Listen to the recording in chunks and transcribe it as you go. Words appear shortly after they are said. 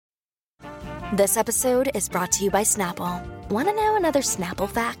This episode is brought to you by Snapple. Want to know another Snapple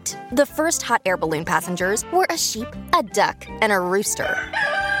fact? The first hot air balloon passengers were a sheep, a duck, and a rooster.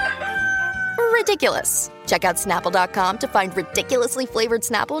 Ridiculous. Check out Snapple.com to find ridiculously flavored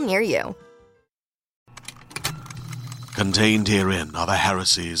Snapple near you. Contained herein are the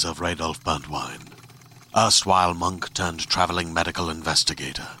heresies of Radolf Burntwine, erstwhile monk turned traveling medical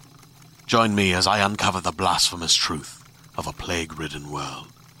investigator. Join me as I uncover the blasphemous truth of a plague-ridden world.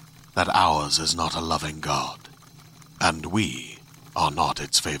 That ours is not a loving God, and we are not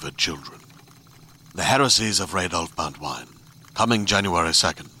its favored children. The Heresies of Radolf Burntwine, coming January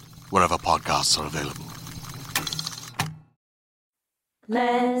 2nd, wherever podcasts are available.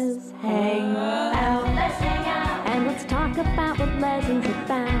 Let's hang out. Let's hang out. And let's talk about what lesbians have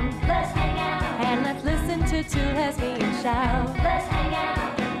found. Let's hang out. And let's listen to two lesbians shout. Let's hang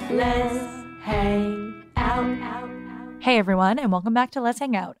out. Let's hang out. Hey everyone, and welcome back to Let's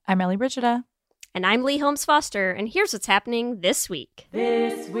Hang Out. I'm Ellie Brigida. And I'm Lee Holmes Foster, and here's what's happening this week.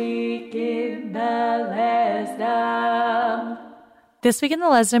 This week in the Lesdom. This week in the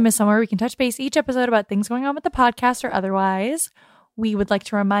Lesdom is somewhere we can touch base each episode about things going on with the podcast or otherwise. We would like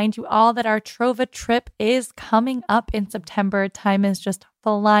to remind you all that our Trova trip is coming up in September. Time is just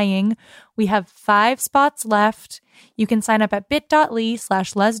flying. We have 5 spots left. You can sign up at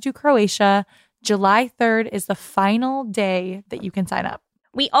bit.ly/LesDoCroatia. July 3rd is the final day that you can sign up.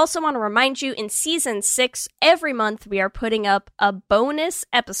 We also want to remind you in season 6, every month we are putting up a bonus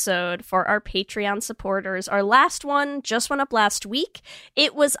episode for our Patreon supporters. Our last one just went up last week.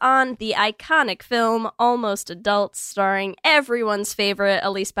 It was on the iconic film Almost Adults, starring everyone's favorite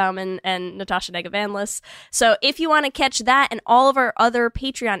Elise Bauman and Natasha Negavanlis. So if you want to catch that and all of our other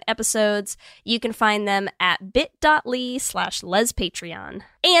Patreon episodes, you can find them at bit.ly/LesPatreon.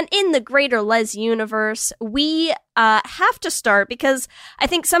 And in the greater Les universe, we have to start because I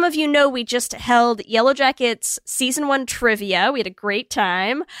think some of you know we just held Yellow Jackets Season 1 trivia. We had a great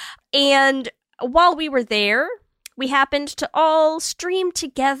time. And while we were there, we happened to all stream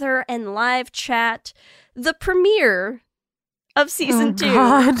together and live chat the premiere of Season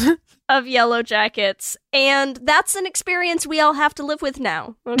 2 of Yellow Jackets. And that's an experience we all have to live with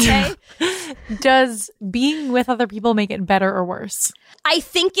now, okay? Does being with other people make it better or worse? I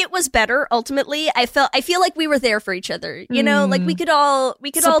think it was better ultimately. I feel like we were there for each other. You know, like we could all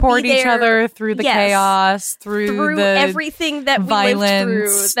support all be there. each other through the chaos, through the everything that violence, we lived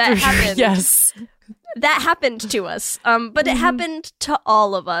through that happened. Yes. That happened to us, but it happened to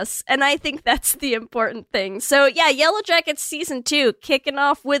all of us, and I think that's the important thing. So yeah, Yellow Jackets Season 2 kicking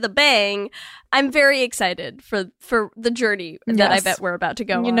off with a bang. I'm very excited for the journey that I bet we're about to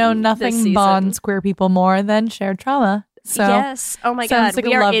go on. You know, nothing bonds queer people more than shared trauma. So yes. Oh my God, like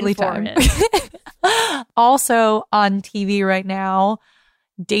we a are lovely in for time. it. Also on TV right now,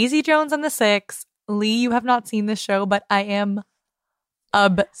 Daisy Jones and the Six. Lee, you have not seen this show, but I am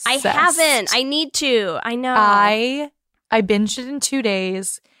obsessed. I haven't. I need to. I know. I binged it in 2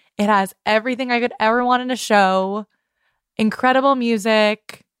 days. It has everything I could ever want in a show. Incredible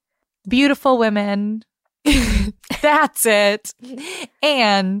music, beautiful women. That's it.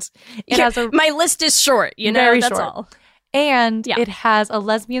 And it has my list is short, you know, very that's short. all. And it has a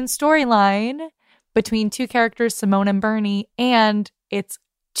lesbian storyline between 2 characters, Simone and Bernie, and it's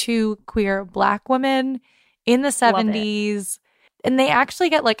 2 queer Black women in the 70s. And they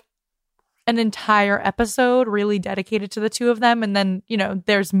actually get like an entire episode really dedicated to the 2 of them. And then, you know,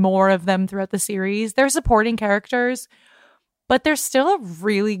 there's more of them throughout the series. They're supporting characters, but there's still a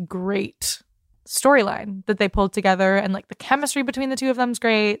really great storyline that they pulled together. And like the chemistry between the 2 of them is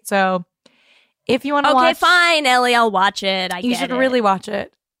great. So if you want to watch... Okay, fine, Ellie, I'll watch it. You should really watch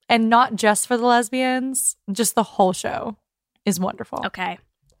it. And not just for the lesbians, just the whole show is wonderful. Okay.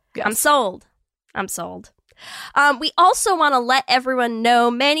 Yes. I'm sold. We also want to let everyone know,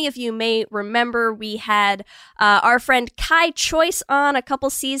 many of you may remember we had our friend Kai Choice on a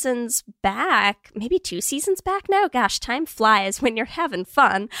couple seasons back, maybe 2 seasons back now. Gosh, time flies when you're having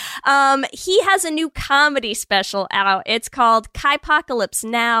fun. He has a new comedy special out. It's called Kaipocalypse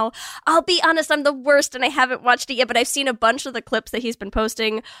Now. I'll be honest, I'm the worst and I haven't watched it yet, but I've seen a bunch of the clips that he's been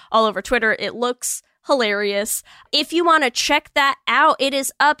posting all over Twitter. It looks hilarious. If you want to check that out, it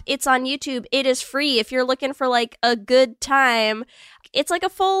is up. It's on YouTube. It is free. If you're looking for like a good time, it's like a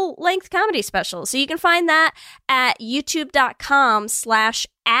full length comedy special. So you can find that at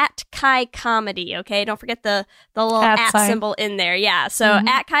youtube.com/@KaiComedy. Okay. Don't forget the little at symbol in there. Yeah. So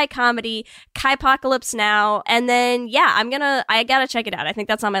at Kai Comedy, Kaipocalypse Now. And then, I gotta check it out. I think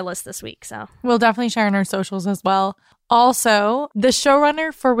that's on my list this week. So we'll definitely share on our socials as well. Also, the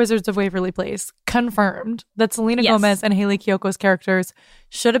showrunner for Wizards of Waverly Place confirmed that Selena Gomez and Hayley Kiyoko's characters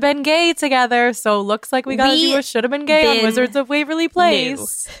should have been gay together. So looks like we got to do a should have been gay on Wizards of Waverly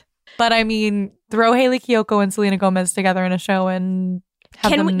Place. But I mean, throw Hayley Kiyoko and Selena Gomez together in a show and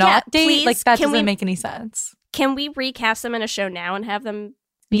have them not date? Please, like, that doesn't make any sense. Can we recast them in a show now and have them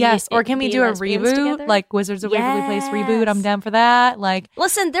be, yes, or can we do a reboot? Together? Like Wizards of Waverly Place reboot? I'm down for that. Like,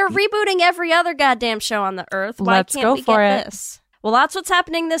 listen, they're rebooting every other goddamn show on the earth. Why let's can't go we for get it. this? Well, that's what's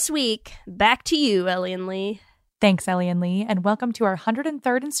happening this week. Back to you, Ellie and Lee. Thanks, Ellie and Lee, and welcome to our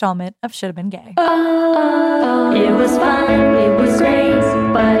 103rd installment of Should Have Been Gay. Oh, it was fun, it was great,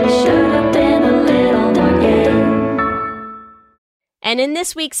 but it should have been a little more gay. And in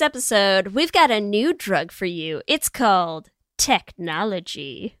this week's episode, we've got a new drug for you. It's called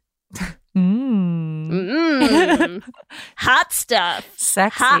technology. Hot stuff.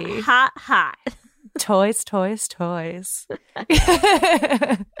 Sexy. Hot. Toys, toys, toys.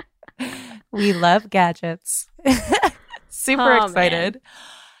 We love gadgets. Super excited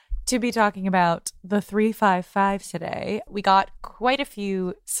to be talking about the 355 today. We got quite a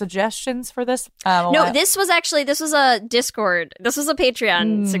few suggestions for this. This was a Discord. This was a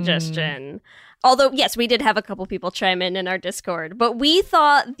Patreon suggestion. Although, yes, we did have a couple people chime in our Discord. But we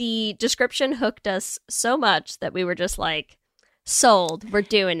thought the description hooked us so much that we were just like, sold. We're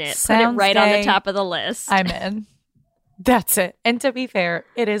doing it. Sounds put it right gay. on the top of the list. I'm in. That's it. And to be fair,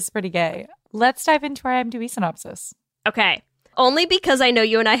 it is pretty gay. Let's dive into our IMDb synopsis. Okay. Only because I know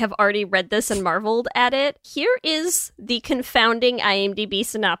you and I have already read this and marveled at it. Here is the confounding IMDb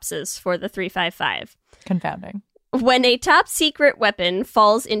synopsis for the 355. Confounding. When a top-secret weapon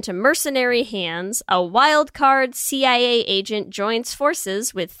falls into mercenary hands, a wild-card CIA agent joins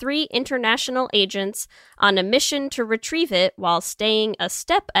forces with 3 international agents on a mission to retrieve it while staying a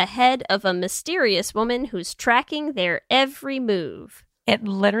step ahead of a mysterious woman who's tracking their every move. It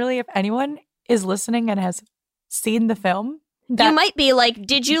literally, if anyone is listening and has seen the film, you might be like,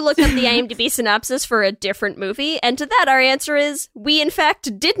 did you look up the IMDb synopsis for a different movie? And to that, our answer is, we in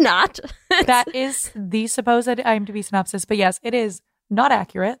fact did not. That is the supposed IMDb synopsis. But yes, it is not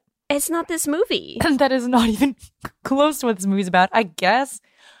accurate. It's not this movie. That is not even close to what this movie's about. I guess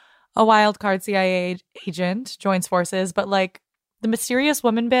a wild card CIA agent joins forces, but like the mysterious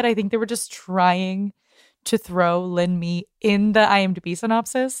woman bit, I think they were just trying to throw Lin Mi in the IMDb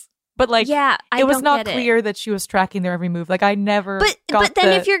synopsis. But like, it was not clear that she was tracking their every move. Like, I never. But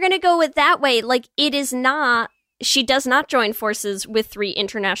then, if you're going to go with that way, like, it is not. She does not join forces with 3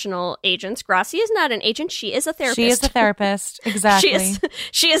 international agents. Gracie is not an agent. She is a therapist. She is a therapist. Exactly.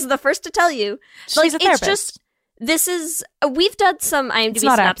 She is the first to tell you. She's a therapist. It's just. We've done some IMDb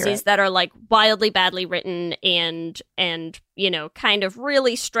synopses that are like wildly badly written and you know, kind of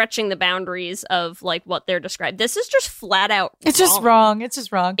really stretching the boundaries of like what they're described. This is just flat out It's just wrong. It's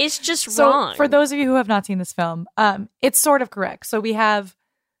just wrong. It's just wrong. For those of you who have not seen this film, it's sort of correct. So we have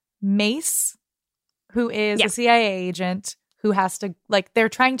Mace, who is a CIA agent who has to, like, they're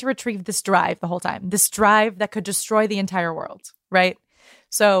trying to retrieve this drive the whole time. This drive that could destroy the entire world, right?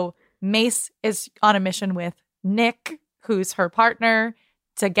 So Mace is on a mission with Nick, who's her partner,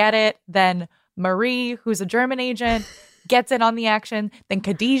 to get it. Then Marie, who's a German agent, gets in on the action. Then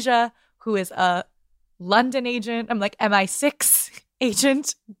Khadijah, who is a London agent, I'm like MI6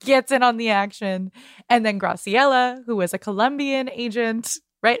 agent, gets in on the action. And then Graciela, who is a Colombian agent,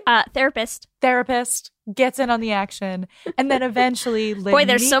 right? Therapist, gets in on the action. And then eventually Lin Boy,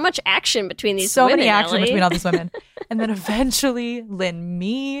 there's so much action between these so women, many action Ellie. between all these women. And then eventually Lin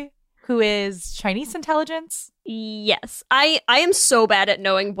Mi, who is Chinese intelligence. Yes. I am so bad at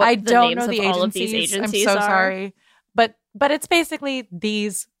knowing what the names of all of these agencies I'm so are. sorry. But it's basically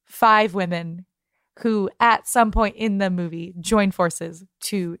these 5 women who at some point in the movie join forces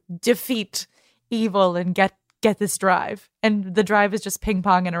to defeat evil and get this drive. And the drive is just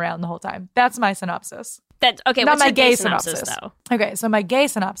ping-ponging around the whole time. That's my synopsis. Not what's my your gay synopsis, though? Okay, so my gay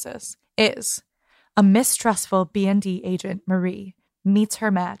synopsis is a mistrustful B&D agent, Marie, meets her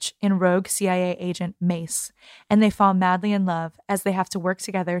match in rogue CIA agent Mace, and they fall madly in love as they have to work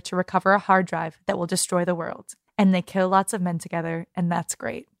together to recover a hard drive that will destroy the world. And they kill lots of men together, and that's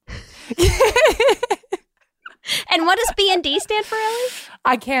great. And what does B&D stand for, Ellie?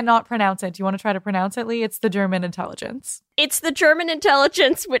 I cannot pronounce it. Do you want to try to pronounce it, Lee? It's the German intelligence. It's the German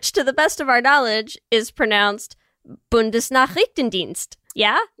intelligence, which, to the best of our knowledge, is pronounced Bundesnachrichtendienst.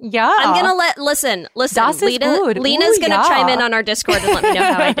 Yeah? Yeah. I'm going to listen. Das ist gut. Lena's going to yeah. chime in on our Discord and let me know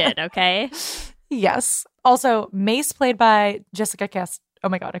how I did, okay? Yes. Also, Mace played by Jessica Oh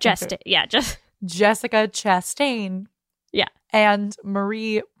my God. Jessica Chastain. Yeah. And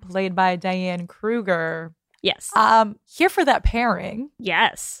Marie played by Diane Kruger. Yes. Here for that pairing.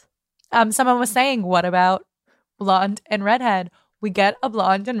 Yes. Someone was saying, what about blonde and redhead? We get a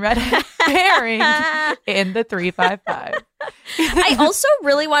blonde and redhead pairing in the 355. I also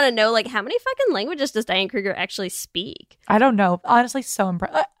really want to know, like, how many fucking languages does Diane Kruger actually speak? I don't know. Honestly, so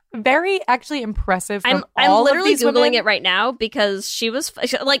impressive. Very actually impressive. From I'm all literally of these Googling women. it right now because she was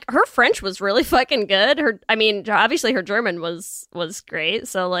like, her French was really fucking good. Obviously her German was great.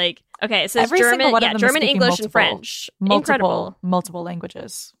 So like, okay, so Every single German, one of them is German, speaking English, and French. Incredible. Multiple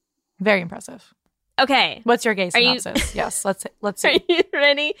languages. Very impressive. Okay, What's your gay synopsis? Yes, let's are see. you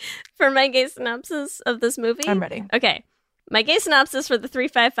ready for my gay synopsis of this movie? I'm ready. Okay, my gay synopsis for the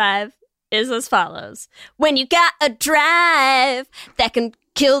 355 is as follows: when you got a drive that can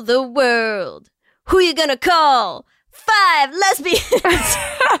kill the world, who you gonna call? 5 lesbians.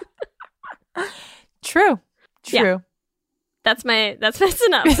 True. Yeah. That's my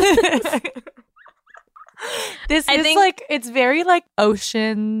synopsis. I think like it's very like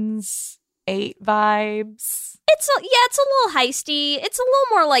Ocean's 8 vibes. It's a little heisty. It's a little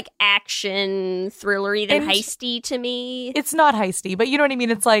more like action thrillery than And heisty to me. It's not heisty, but you know what I mean?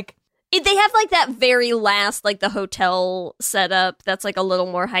 It's like They have like that very last, like the hotel setup that's like a little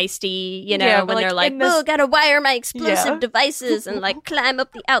more heisty, you know, Yeah, when but, like, they're like, in this- oh, gotta wire my explosive Yeah. devices and like climb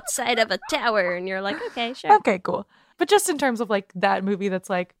up the outside of a tower. And you're like, okay, sure. okay, cool. But just in terms of like that movie that's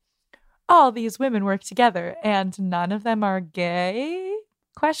like all these women work together and none of them are gay?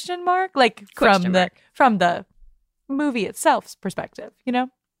 Question mark? Like Question mark. from the movie itself's perspective, you know?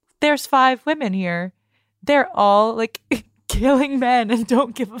 There's 5 women here. They're all like killing men and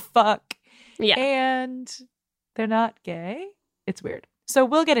don't give a fuck. Yeah. And they're not gay. It's weird. So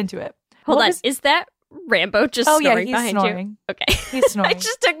we'll get into it. Hold What on. was- Is that Rambo just Oh, yeah, snoring he's behind snoring. you? Okay. He's snoring. It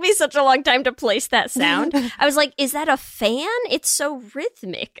just took me such a long time to place that sound. I was like, is that a fan? It's so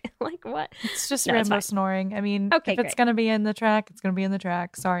rhythmic. Like, what? It's just No, it's Rambo fine. snoring. I mean, Okay, if it's great. going to be in the track, it's going to be in the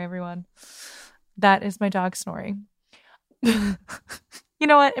track. Sorry, everyone. That is my dog snoring. You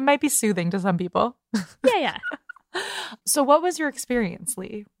know what? It might be soothing to some people. Yeah. So what was your experience,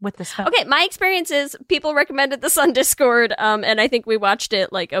 Lee, with this film? Okay, my experience is people recommended this on Discord, and I think we watched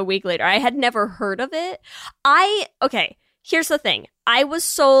it like a week later. I had never heard of it. Okay, here's the thing. I was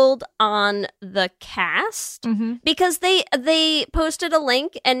sold on the cast Mhm. because they posted a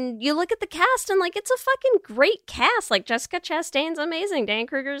link and you look at the cast and like it's a fucking great cast. Like Jessica Chastain's amazing, Dan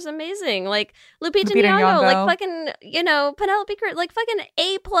Kruger's amazing, like Lupita Lupita Nyong'o, Nyong'o. like fucking, you know, Penelope Cruz, like fucking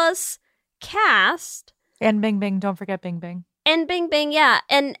A+ cast. And Bing Bing. Don't forget Bing Bing. And Bing Bing, yeah.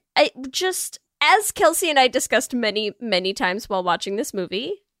 And I just, as Kelsey and I discussed many, many times while watching this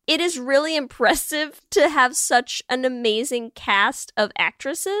movie, it is really impressive to have such an amazing cast of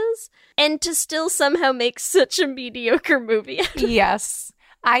actresses and to still somehow make such a mediocre movie. Yes.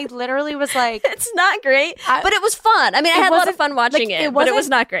 I literally was like, It's not great, I- but it was fun. I mean, I It had a lot of wasn't- fun watching like, it, it but it was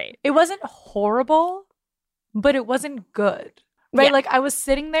wasn't- not great. it wasn't horrible, but it wasn't good. Right? Yeah. Like I was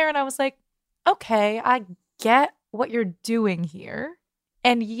sitting there and I was like, okay, I get what you're doing here.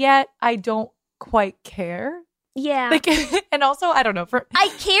 And yet I don't quite care. Yeah. Like, and also, I don't know. I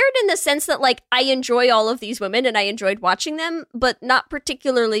cared in the sense that, like, I enjoy all of these women and I enjoyed watching them, but not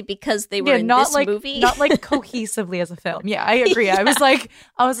particularly because they were in not this like movie. not like cohesively as a film. Yeah, I agree. I was like,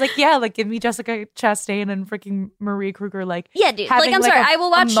 yeah, like give me Jessica Chastain and freaking Marie Kruger. Like, Yeah, dude. Like, having, I'm like, sorry. a- I will a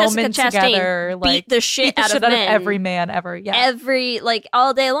watch Jessica moment Chastain together, like, beat the shit, beat the out, shit of men every man ever. Yeah, every, like,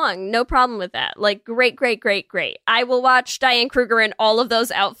 all day long. No problem with that. Like, great. I will watch Diane Kruger in all of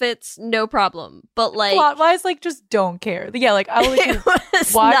those outfits. No problem. But, like, plot wise, like just don't care. Yeah, like I will like, it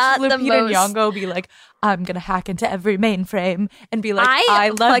was watch not the Lupita most. Nyong'o be like, I'm gonna hack into every mainframe and be like, I I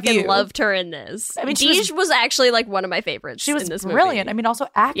love fucking you. loved her in this. I mean, she Deej was actually, like, one of my favorites She was in this brilliant. movie. I mean, also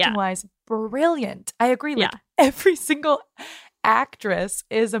acting wise, brilliant. I agree. Like Yeah. every single actress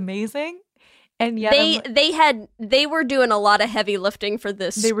is amazing, and yet they were doing a lot of heavy lifting for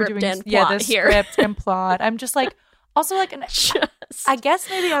this they were script doing and plot the here. script and plot. I'm just like, also like, I guess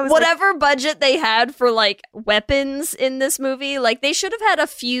maybe I was like, Whatever budget they had for like weapons in this movie, like they should have had a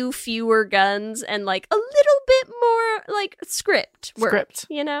few fewer guns and like a little bit more like script work, Script.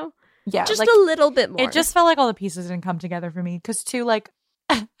 you know? yeah, Just like, a little bit more. it just felt like all the pieces didn't come together for me. Because too, like,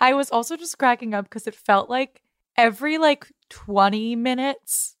 I was also just cracking up because it felt like every like 20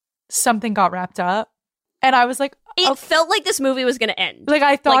 minutes something got wrapped up, and I was like, it felt like this movie was going to end. like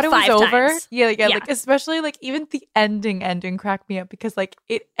I thought like, it was 5 over. times. Yeah, Yeah. like especially like even the ending cracked me up because like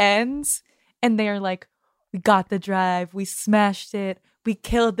it ends and they're like, we got the drive, we smashed it, we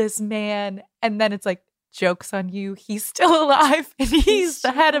killed this man, and then it's like, joke's on you, he's still alive and he's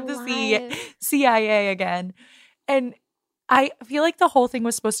the head of the CIA again. And I feel like the whole thing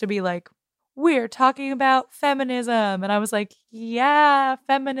was supposed to be like, we're talking about feminism. And I was like, yeah,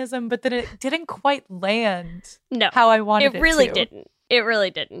 feminism. But then it didn't quite land how I wanted it to. It really didn't. It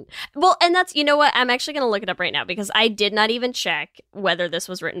really didn't. Well, and that's, you know what? I'm actually going to look it up right now because I did not even check whether this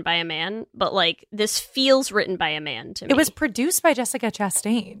was written by a man. But like, this feels written by a man to me. It was produced by Jessica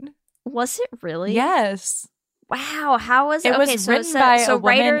Chastain. Was it really? Yes. Wow. How was it? It was written by a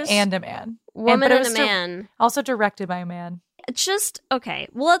woman and a man. Woman and a man. Also directed by a man. Just okay.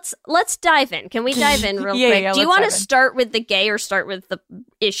 Well, let's dive in. Can we dive in real quick? Yeah, do you want to start with the gay or start with the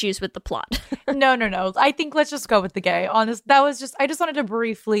issues with the plot? No. I think let's just go with the gay. Honest, that was just. I just wanted to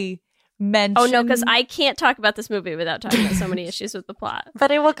briefly mention. Oh no, because I can't talk about this movie without talking about so many issues with the plot. But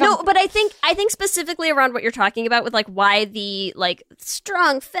it will come. No, but I think specifically around what you're talking about with like why the like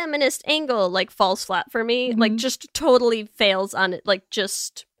strong feminist angle like falls flat for me, like just totally fails on it. Like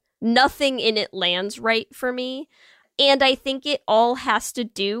just nothing in it lands right for me. And I think it all has to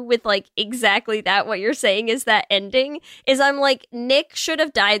do with, like, exactly that. What you're saying is that ending is I'm like, Nick should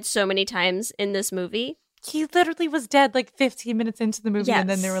have died so many times in this movie. He literally was dead, like, 15 minutes into the movie. Yes. And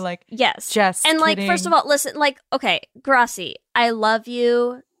then they were like, yes. Just and, like, kidding. first of all, listen, like, okay, Grassi, I love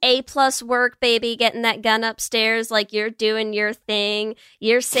you. A+ work, baby, getting that gun upstairs, like you're doing your thing,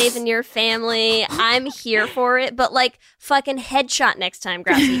 you're saving your family. I'm here for it, but like fucking headshot next time,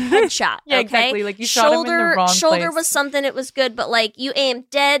 Grassi. Headshot. Yeah, okay? exactly. Like you shot him in the wrong shoulder place. was something, it was good, but like you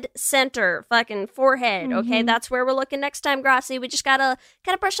aimed dead center, fucking forehead. Okay, that's where we're looking next time, Grassi. We just gotta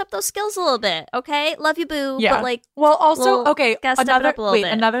brush up those skills a little bit. Okay, love you, boo. Yeah. But like, well, also, okay, gotta step it up a little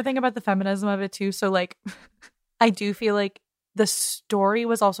bit. Another thing about the feminism of it too. So like, I do feel like the story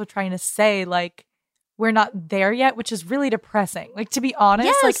was also trying to say, like, we're not there yet, which is really depressing. Like, to be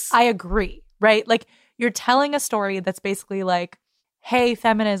honest, like, I agree, right? Like, you're telling a story that's basically like, hey,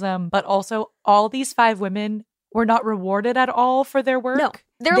 feminism, but also all these 5 women were not rewarded at all for their work. No.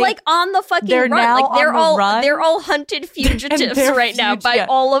 They're like on the fucking they're run. now Like they're on the all run. they're all hunted fugitives right now by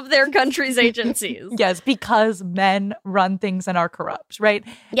all of their country's agencies. Yes, because men run things and are corrupt, right?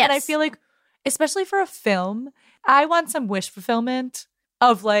 Yes. And I feel like, especially for a film, I want some wish fulfillment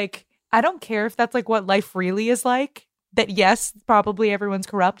of like, I don't care if that's like what life really is like. That yes, probably everyone's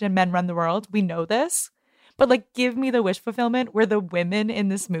corrupt and men run the world. We know this. But like, give me the wish fulfillment where the women in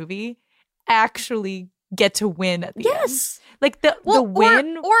this movie actually get to win at the end. Like the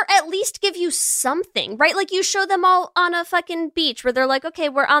win. Or at least give you something, right? Like you show them all on a fucking beach where they're like, okay,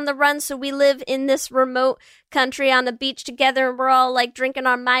 we're on the run, so we live in this remote country on a beach together and we're all like drinking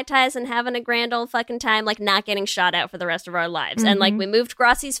our Mai Tais and having a grand old fucking time, like not getting shot out for the rest of our lives. And like we moved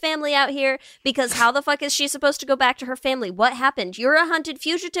Grassi's family out here because how the fuck is she supposed to go back to her family? What happened? You're a hunted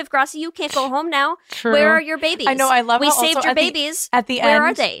fugitive, Grassi. You can't go home now. True. Where are your babies? I know, I love we how saved also your at the- babies. At the Where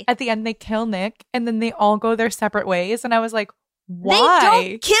end, are they? At the end, they kill Nick and then they all go their separate ways. And I was like, why? They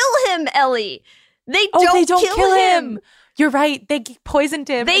don't kill him, Ellie. They don't kill him. You're right. They poisoned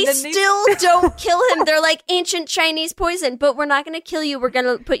him. They and then still don't kill him. They're like ancient Chinese poison, but we're not going to kill you. We're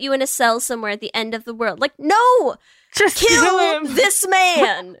going to put you in a cell somewhere at the end of the world. Like, no! Just kill him. this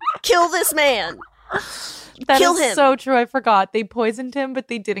man. Kill this man. That kill is him. so true. I forgot. They poisoned him, but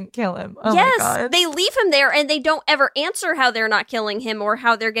they didn't kill him. Oh yes, my God. they leave him there and they don't ever answer how they're not killing him or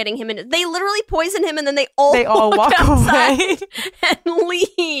how they're getting him in. They literally poison him and then they all walk outside away and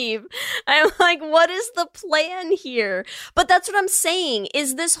leave. I'm like, what is the plan here? But that's what I'm saying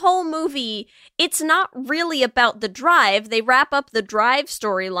is this whole movie, it's not really about the drive. They wrap up the drive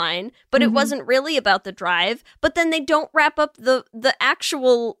storyline, but it wasn't really about the drive. But then they don't wrap up the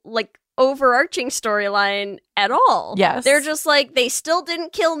actual like overarching storyline at all. Yes. They're just like, they still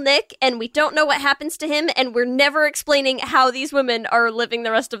didn't kill Nick and we don't know what happens to him and we're never explaining how these women are living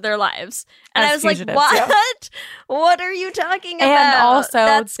the rest of their lives. And As I was like, fugitives, what? yeah. What are you talking about? And also,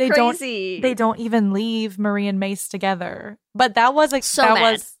 that's they crazy. don't even leave Marie and Mace together. But that was like So that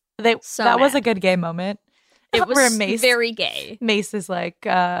mad. was they So that was mad. a good gay moment. It was where Mace very gay. Mace is like,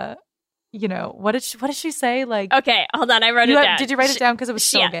 you know, what did she say? Like, Okay, hold on. I wrote it down. Did you write it down? Because it was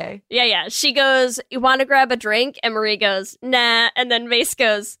so yeah. gay. Yeah. She goes, you want to grab a drink? And Marie goes, nah. And then Mace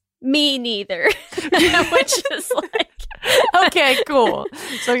goes, me neither. Which is like... Okay, cool.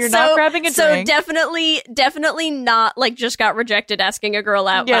 So you're not grabbing a drink. So definitely not like just got rejected asking a girl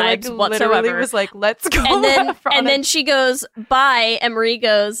out vibes like, whatsoever. Literally was like, let's go. And then she goes, bye. And Marie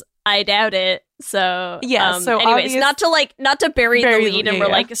goes, I doubt it. So yeah. So anyways, not to bury the lead, and we're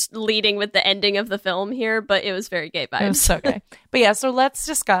yeah. like leading with the ending of the film here, but it was very gay vibes. It was so gay. But yeah, so let's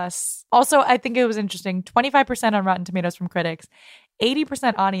discuss. Also, I think it was interesting. 25% on Rotten Tomatoes from critics,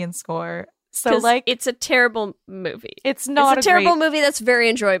 80% audience score. So like, it's a terrible movie. It's not a terrible movie that's very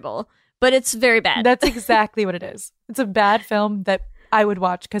enjoyable, but it's very bad. That's exactly what it is. It's a bad film that I would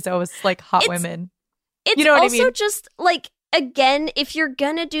watch because it was like hot women. It's you know what also I mean? just like, again, if you're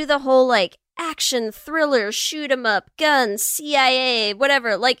gonna do the whole like action thriller, shoot 'em up, guns, CIA,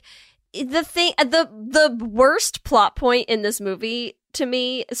 whatever, like the worst plot point in this movie to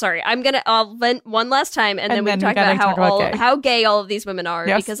me. Sorry, I'll vent one last time, and then we can talk about how gay all of these women are,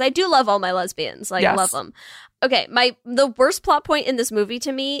 because I do love all my lesbians. Like, love them. Okay, the worst plot point in this movie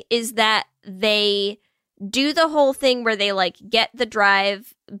to me is that they do the whole thing where they like get the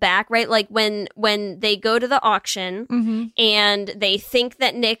drive back, right? Like when they go to the auction and they think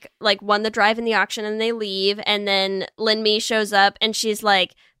that Nick like won the drive in the auction, and they leave, and then Lin Mi shows up and she's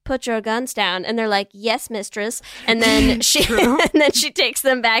like, "Put your guns down," and they're like, "Yes, mistress." And then she takes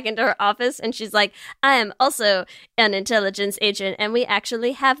them back into her office, and she's like, "I am also an intelligence agent, and we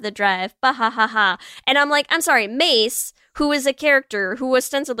actually have the drive. Bah ha ha ha." And I'm like, I'm sorry, Mace, who is a character who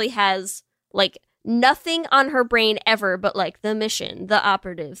ostensibly has like nothing on her brain ever but like the mission, the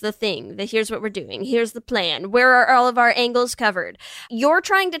operative, the thing, the here's what we're doing, here's the plan, where are all of our angles covered. You're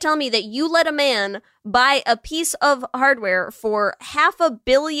trying to tell me that you let a man buy a piece of hardware for $500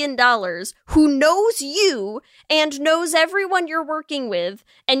 million who knows you and knows everyone you're working with,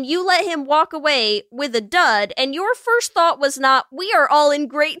 and you let him walk away with a dud, and your first thought was not, we are all in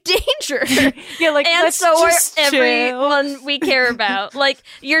great danger. Yeah, like, and let's so are just everyone we care about. Like,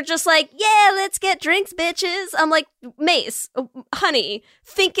 you're just like, yeah, let's get drinks, bitches. I'm like, Mace, honey,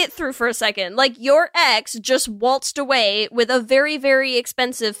 think it through for a second. Like, your ex just waltzed away with a very, very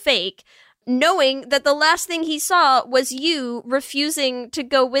expensive fake, knowing that the last thing he saw was you refusing to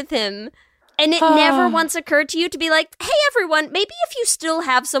go with him. And it never once occurred to you to be like, hey, everyone, maybe if you still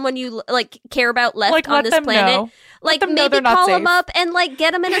have someone you like care about left like, on this planet, like maybe call them up and like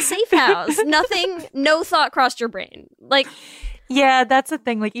get them in a safe house. No thought crossed your brain. Like, yeah, that's the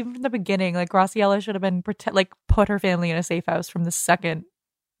thing. Like, even from the beginning, like Graciela should have been put her family in a safe house from the second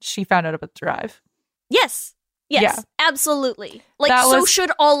she found out about the drive. Yes, Yeah. absolutely. Like, so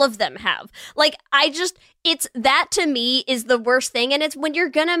should all of them have. Like, it's that to me is the worst thing. And it's when you're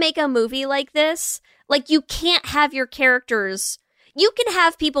gonna make a movie like this, like, you can't have your characters. You can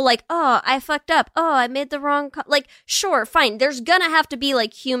have people like, oh, I fucked up. Oh, I made the wrong. Like, sure, fine. There's gonna have to be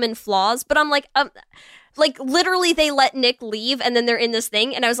like human flaws. But I'm like, literally, they let Nick leave, and then they're in this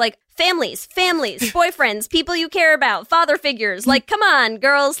thing, and I was like, families, boyfriends, people you care about, father figures, like, come on,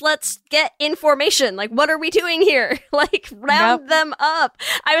 girls, let's get information. Like, what are we doing here? Like, round them up.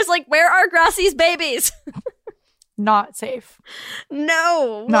 I was like, where are Grassie's babies? Not safe.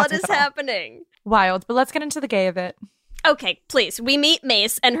 No, what is happening? Wild, but let's get into the gay of it. Okay, please. We meet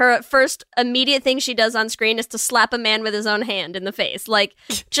Mace, and her first immediate thing she does on screen is to slap a man with his own hand in the face. Like,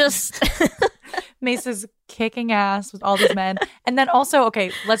 just... Mace is kicking ass with all these men. And then also,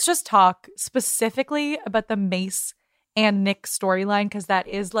 okay, let's just talk specifically about the Mace and Nick storyline, because that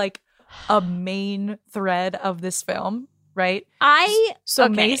is like a main thread of this film, right?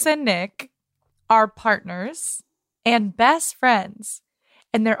 Mace and Nick are partners and best friends,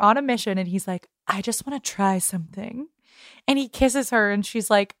 and they're on a mission, and he's like, I just want to try something. And he kisses her, and she's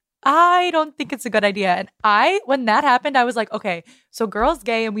like, I don't think it's a good idea. And when that happened, I was like, okay, so girl's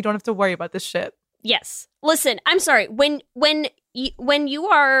gay and we don't have to worry about this shit. Yes. Listen, I'm sorry. When you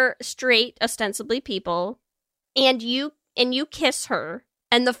are straight, ostensibly people, and you kiss her,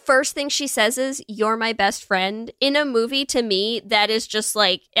 and the first thing she says is, "You're my best friend," in a movie, to me, that is just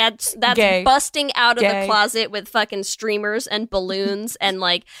like, that's gay. Busting out of the closet with fucking streamers and balloons, and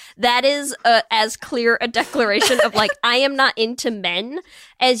like, that is as clear a declaration of like, I am not into men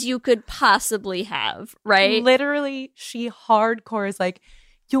as you could possibly have, right? Literally, she hardcore is like,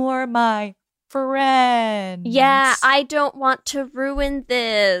 "You're my friend." Yeah, I don't want to ruin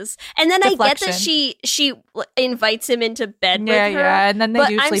this. And then Deflection. I get that she invites him into bed with her. Yeah, and then they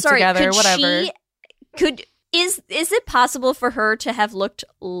do sleep together, whatever. Is it possible for her to have looked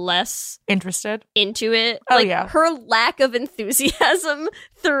less interested into it? Oh, like, yeah. Her lack of enthusiasm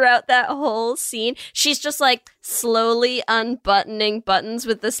throughout that whole scene. She's just like slowly unbuttoning buttons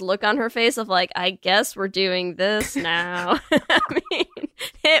with this look on her face of like, I guess we're doing this now. I mean,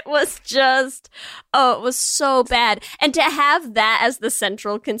 it was just, it was so bad. And to have that as the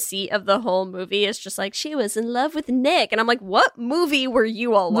central conceit of the whole movie is just like, she was in love with Nick. And I'm like, what movie were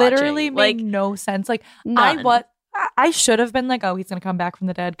you all watching? Literally made no sense. Like, none. I should have been like, oh, he's gonna come back from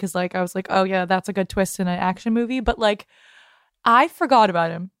the dead, because like I was like, oh yeah, that's a good twist in an action movie. But like, I forgot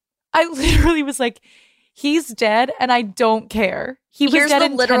about him. I literally was like, he's dead and I don't care. He was Here's dead the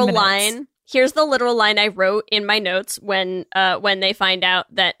in literal 10 minutes. line. Here's the literal line I wrote in my notes when they find out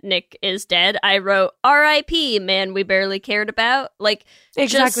that Nick is dead. I wrote, "R.I.P. man we barely cared about." Like,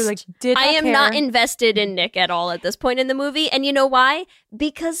 Exactly. just, Like, did I am care. not invested in Nick at all at this point in the movie. And you know why?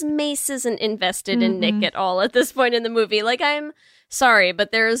 Because Mace isn't invested in Nick at all at this point in the movie. Like, I'm sorry,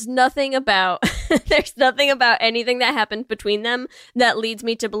 but there's nothing about anything that happened between them that leads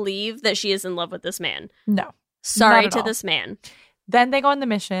me to believe that she is in love with this man. No. Sorry Not at to all. this man. Then they go on the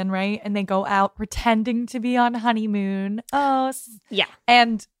mission, right? And they go out pretending to be on honeymoon. Yeah.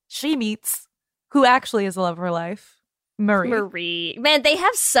 And she meets who actually is the love of her life, Marie. Man, they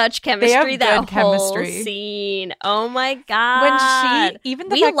have such chemistry. They have that good whole chemistry. scene. Oh my god.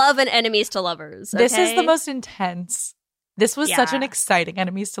 We love an enemies to lovers. This is okay? the most intense. This was such an Yeah. exciting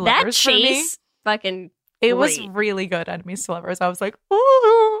enemies to that lovers for me. chase. Fucking. It was great. really good enemies to lovers. I was like,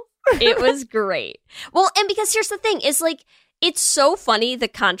 ooh. It was great. Well, and because here's the thing, is like, it's so funny, the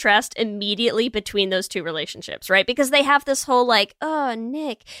contrast immediately between those two relationships, right? Because they have this whole like, oh,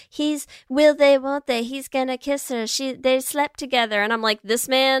 Nick, will they, won't they? He's gonna kiss her. They slept together. And I'm like, this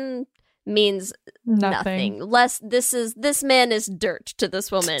man means nothing. This man is dirt to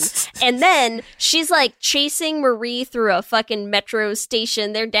this woman. And then she's like chasing Marie through a fucking metro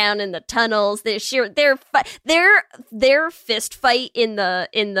station. They're down in the tunnels. Their fist fight in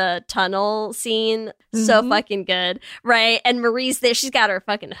the tunnel scene, so fucking good, right? And Marie's there. She's got her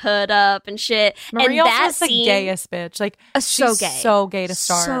fucking hood up and shit. Marie and also that is the scene, gayest bitch. Like, so she's gay. so gay to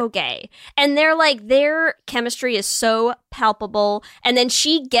start. So gay. And they're like, their chemistry is so palpable. And then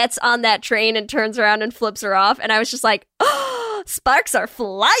she gets on that train and turns around and flips her off. And I was just like, oh, sparks are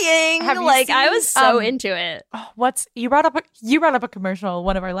flying. Have you Like, I seen, was so into it. You brought up a commercial,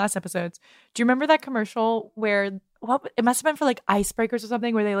 one of our last episodes. Do you remember that commercial where it must have been for like icebreakers or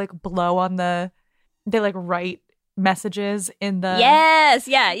something, where they like blow on they like write messages in the Yes.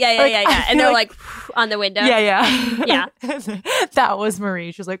 Yeah. And they're like on the window. Yeah. Yeah. That was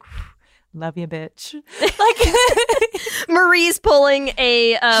Marie. She was like, love you, bitch. Like, Marie's pulling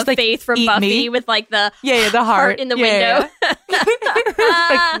a She's like, Faith from "Eat Buffy me." with like the the heart in the window.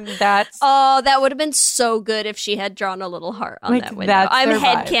 Like, that's Oh, that would have been so good if she had drawn a little heart on Like, that window. that's I'm their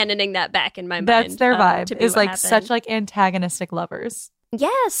vibe. headcanoning that back in my mind. that's their vibe. to be Is what like happened. such like antagonistic lovers.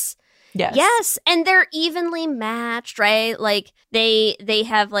 Yes. Yes. Yes, and they're evenly matched, right? Like they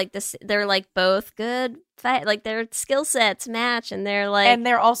have like this. They're like both good, like their skill sets match, and they're like, And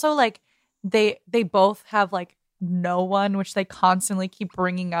they're also like they both have like no one, which they constantly keep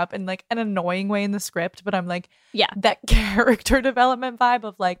bringing up in like an annoying way in the script. But I'm like, yeah, that character development vibe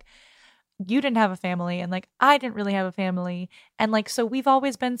of like, you didn't have a family and like I didn't really have a family, and like so we've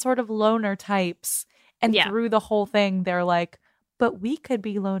always been sort of loner types. And Yeah. through the whole thing, they're like, but we could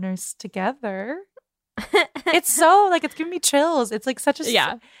be loners together. It's so like, it's giving me chills. It's like such a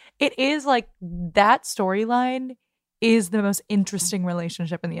Yeah. It is like that storyline is the most interesting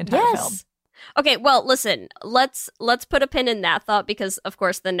relationship in the entire film. Okay, well, listen, let's put a pin in that thought, because of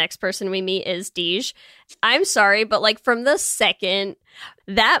course the next person we meet is Deej. I'm sorry, but like from the second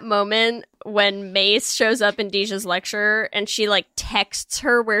that moment when Mace shows up in Deej's lecture and she like texts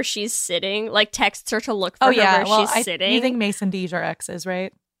her where she's sitting, like texts her to look for her where she's sitting. You think Mace and Deej are exes,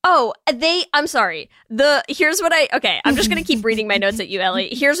 right? Oh, I'm sorry. Here's what I'm just going to keep reading my notes at you, Ellie.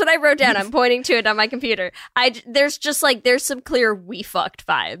 Here's what I wrote down. I'm pointing to it on my computer. There's some clear we fucked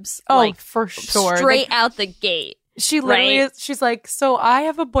vibes. Oh, like, for sure. Straight Like, out the gate. she literally right? is, she's like, so I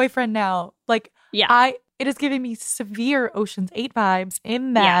have a boyfriend now. Like, Yeah. it is giving me severe Ocean's 8 vibes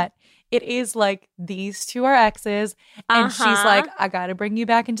in that it is like these two are exes. And she's like, I got to bring you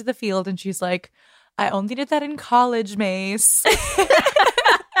back into the field. And she's like, I only did that in college, Mace.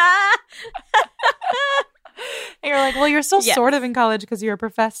 And you're like, well, you're still sort of in college because you're a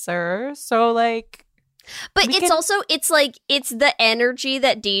professor. So like, but it's the energy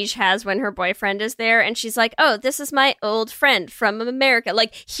that Deej has when her boyfriend is there, and she's like, oh, this is my old friend from America.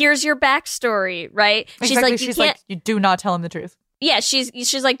 Like, here's your backstory, right? exactly. She's like, you do not tell him the truth. yeah,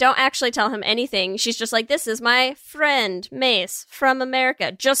 she's like, don't actually tell him anything. She's just like, this is my friend Mace from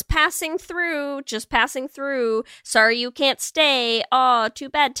America, just passing through. Sorry you can't stay. Oh, too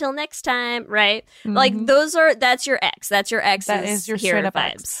bad. Till next time, right? Mm-hmm. Like that's your ex. That's your ex's. That is your straight up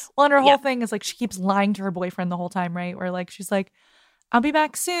vibes. ex. Well, and her whole thing is like she keeps lying to her boyfriend the whole time, right? Where like she's like, I'll be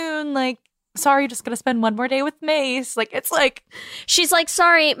back soon. Like, sorry, just gonna spend one more day with Mace. Like, it's like, she's like,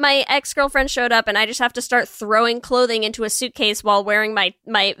 sorry, my ex-girlfriend showed up and I just have to start throwing clothing into a suitcase while wearing my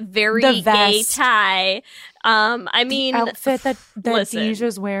very The gay vest. tie. I mean, the outfit that listen.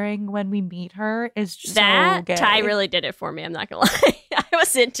 Deja's wearing when we meet her is just that so gay. tie really did it for me. I'm not gonna lie. I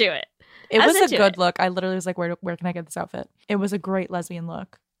was into it. It I was a into good it. look. I literally was like, where can I get this outfit? It was a great lesbian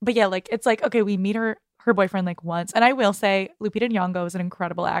look. But yeah, like it's like, okay, we meet her boyfriend like once. And I will say Lupita Nyong'o is an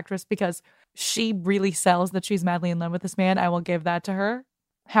incredible actress because she really sells that she's madly in love with this man. I will give that to her.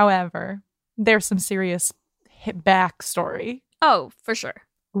 However, there's some serious backstory. Oh, for sure.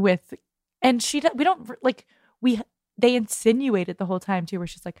 With, and they insinuate it the whole time too, where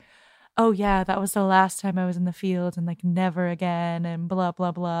she's like, oh yeah, that was the last time I was in the field and like never again and blah,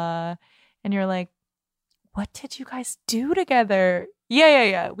 blah, blah. And you're like, what did you guys do together?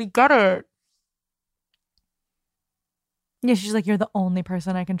 Yeah. We got it. Yeah, she's like, you're the only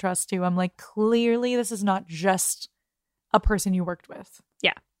person I can trust too. I'm like, clearly this is not just a person you worked with.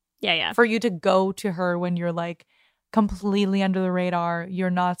 Yeah. For you to go to her when you're like completely under the radar, you're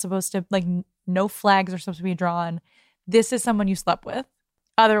not supposed to, like, no flags are supposed to be drawn. This is someone you slept with.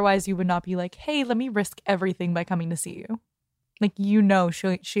 Otherwise, you would not be like, hey, let me risk everything by coming to see you. Like, you know,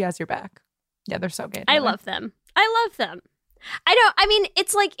 she has your back. Yeah, they're so good. I love them. I mean,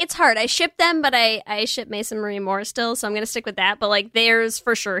 it's like, it's hard. I ship them, but I ship Mason Marie more still, so I'm going to stick with that. But like, there's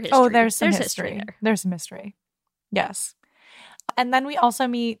for sure history. Oh, there's some history. there. There's some history. Yes. And then we also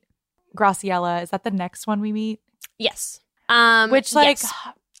meet Graciela. Is that the next one we meet? Yes. Which, like, yes.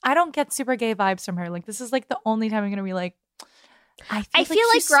 I don't get super gay vibes from her. Like, this is like the only time I'm going to be like, I feel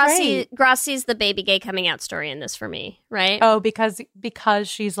like she's Graci's the baby gay coming out story in this for me, right? Oh, because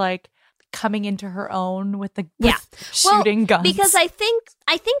she's like coming into her own with shooting well, guns. Because I think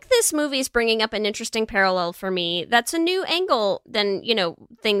this movie is bringing up an interesting parallel for me. That's a new angle than, you know,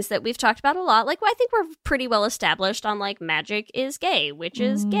 things that we've talked about a lot. Like, I think we're pretty well established on like magic is gay, which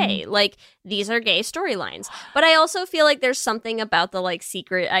is gay. Like, these are gay storylines. But I also feel like there's something about the like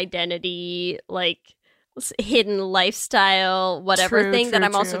secret identity, like hidden lifestyle, whatever thing that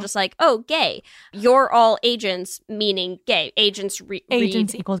I'm also just like, oh, gay. You're all agents, meaning gay. Agents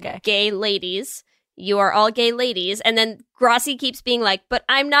equals gay. Gay ladies. You are all gay ladies. And then Gracie keeps being like, but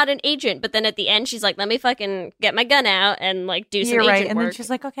I'm not an agent. But then at the end, she's like, let me fucking get my gun out and like do some agent And work. then she's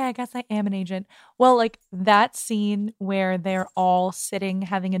like, okay, I guess I am an agent. Well, like that scene where they're all sitting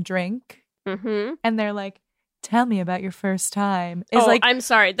having a drink and they're like, tell me about your first time. I'm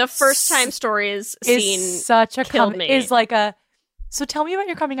sorry. The first time stories scene such a killed me. Is like a, so tell me about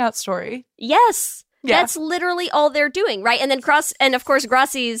your coming out story. Yes. Yeah. That's literally all they're doing, right? And then of course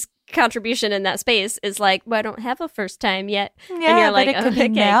Gracie's contribution in that space is like, well, I don't have a first time yet. Yeah, and you're like, but it could be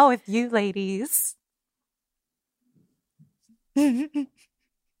now with you ladies.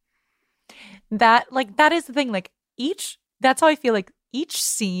 That is the thing. Like that's how I feel like each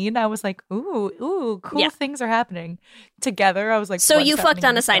scene, I was like, ooh, cool things are happening together. I was like, so you fucked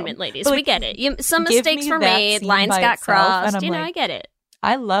on assignment, ladies. But, like, we get it. Some mistakes were made, lines got crossed. You know, I get it.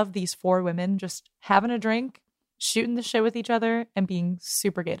 I love these four women just having a drink, shooting the shit with each other, and being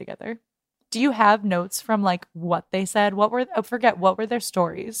super gay together. Do you have notes from like what they said? What were their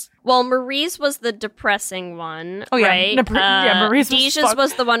stories? Well, Marie's was the depressing one. Oh yeah, right? Marie's Deja's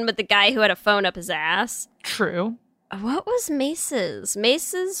was the one with the guy who had a phone up his ass. True. What was Mace's?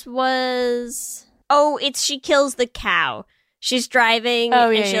 Mace's was... she kills the cow. She's driving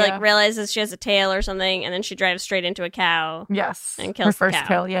and she like realizes she has a tail or something, and then she drives straight into a cow. Yes. And kills her first the cow.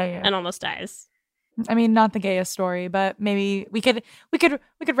 kill, yeah. And almost dies. I mean, not the gayest story, but maybe we could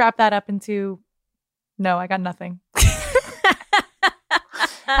wrap that up into no, I got nothing. I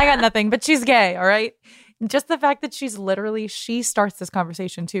got nothing, but she's gay, all right? Just the fact that she starts this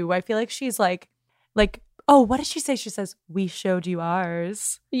conversation too. I feel like she's like oh, what did she say? She says, we showed you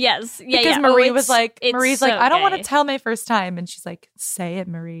ours. Yes. Yeah. Because Marie was like, Marie's like, I don't want to tell my first time. And she's like, say it,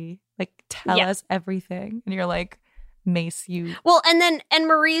 Marie. Like, tell us everything. And you're like, Mace, you. Well, and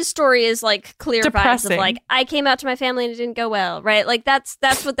Marie's story is like clear depressing vibes of like, I came out to my family and it didn't go well, right? Like that's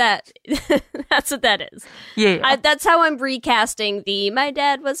what that that's what that is. Yeah. That's how I'm recasting my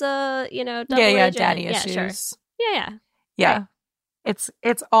dad was a double agent. Daddy issues. Sure. Yeah. Right. It's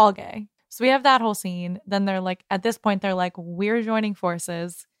all gay. So we have that whole scene. Then they're like, at this point, they're like, we're joining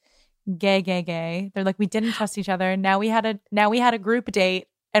forces. Gay. They're like, we didn't trust each other. Now we had a group date,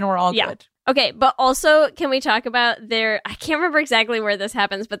 and we're all good. Okay, but also, can we talk about I can't remember exactly where this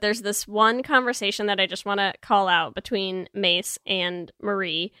happens, but there's this one conversation that I just want to call out between Mace and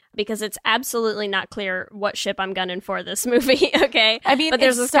Marie, because it's absolutely not clear what ship I'm gunning for this movie, okay? I mean, but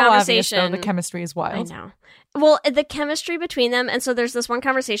there's it's this so conversation. obvious, though. The chemistry is wild. I know. Well, the chemistry between them, and so there's this one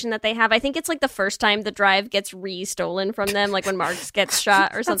conversation that they have. I think it's like the first time the drive gets stolen from them, like when Marks gets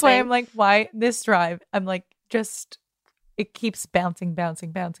shot or something. That's why I'm like, why this drive? I'm like, just it keeps bouncing. I'm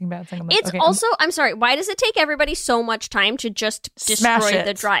like, It's okay, also, I'm sorry, why does it take everybody so much time to just Smash destroy it.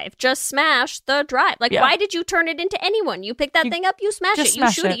 the drive? Just smash the drive. Like, Yeah. why did you turn it into anyone? You pick that thing up, you smash just it, you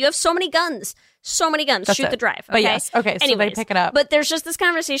smash shoot it. it. You have so many guns. That's Shoot it. the drive. But Okay? yes, okay, so Anyways, they pick it up. But there's just this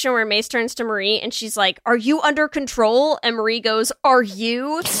conversation where Mace turns to Marie and she's like, "Are you under control?" And Marie goes, "Are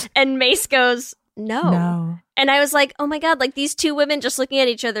you?" And Mace goes, No. And I was like, oh my God, like these two women just looking at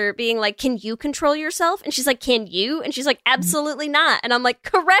each other being like, can you control yourself? And she's like, can you? And she's like, absolutely not. And I'm like,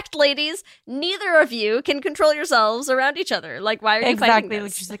 correct, ladies. Neither of you can control yourselves around each other. Like, why are you fighting this?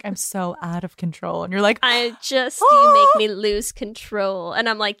 Like, she's like, I'm so out of control. And you're like, you make me lose control. And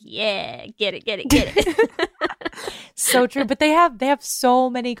I'm like, yeah, get it. So true. But they have so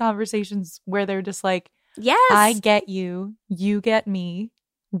many conversations where they're just like, yes, I get you. You get me.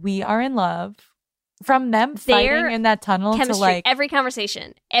 We are in love. From them fighting in that tunnel chemistry, to like every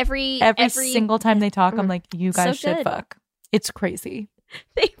conversation, every single time they talk, I'm like, you guys so should good. fuck. It's crazy.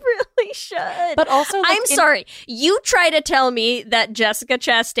 They really should. But also, like, I'm sorry. You try to tell me that Jessica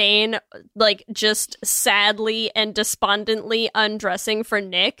Chastain, like, just sadly and despondently undressing for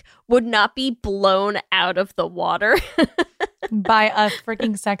Nick would not be blown out of the water. by a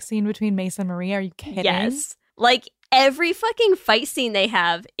freaking sex scene between Mace and Marie. Are you kidding? Yes. Like, every fucking fight scene they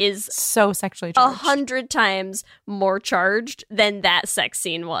have is so sexually charged. 100 times more charged than that sex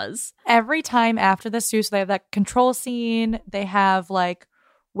scene was. Every time after this too, so they have that control scene. They have like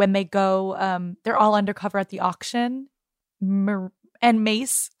when they go, they're all undercover at the auction, and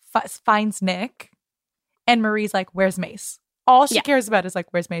Mace finds Nick, and Marie's like, "Where's Mace?" All she cares about is like,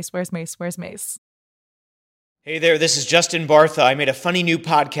 "Where's Mace? Where's Mace? Where's Mace?" Hey there, this is Justin Bartha. I made a funny new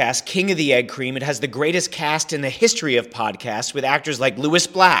podcast, King of the Egg Cream. It has the greatest cast in the history of podcasts with actors like Louis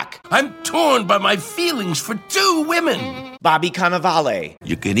Black, I'm torn by my feelings for two women. Bobby Cannavale,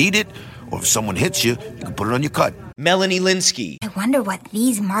 You can eat it, or if someone hits you, you can put it on your cut. Melanie Linsky, I wonder what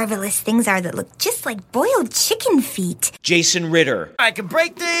these marvelous things are that look just like boiled chicken feet. Jason Ritter, I can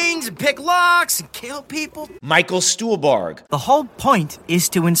break things and pick locks and kill people. Michael Stuhlbarg, The whole point is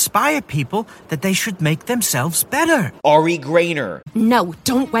to inspire people that they should make themselves better. Ari Grainer, No,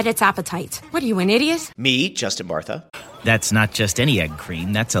 don't whet its appetite. What are you, an idiot? me, Justin Bartha, That's not just any egg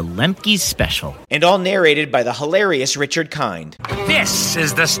cream, that's a Lemke's special. and all narrated by the hilarious Richard Kind. This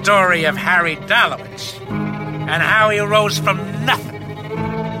is the story of Harry Dalowitz and how he rose from nothing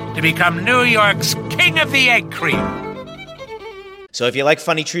to become New York's King of the Egg Cream. So if you like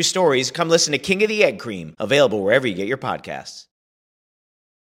funny true stories, come listen to King of the Egg Cream, available wherever you get your podcasts.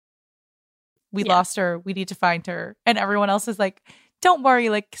 We lost her. We need to find her. And everyone else is like, don't worry,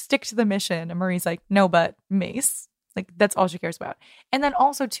 like, stick to the mission. And Marie's like, no, but Mace. Like, that's all she cares about. And then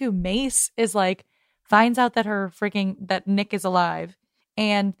also, too, Mace is like, finds out that that Nick is alive.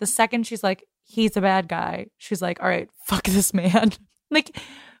 And the second she's like, he's a bad guy, she's like, all right, fuck this man. Like,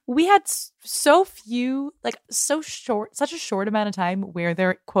 we had so few, like, such a short amount of time where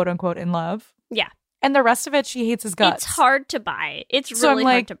they're quote unquote in love. Yeah. And the rest of it, she hates his guts. It's hard to buy. It's So I'm really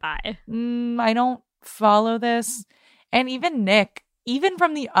like, hard to buy. I don't follow this. And even Nick, even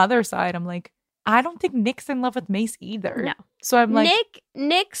from the other side, I'm like, I don't think Nick's in love with Mace either. No. So I'm like,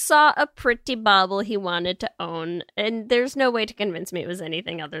 Nick saw a pretty bauble he wanted to own, and there's no way to convince me it was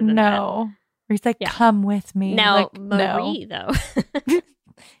anything other than that. no. Or he's like, come with me. Now, Like, Marie, though.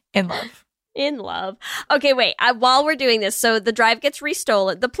 in love. In love. Okay, wait. While we're doing this, so the drive gets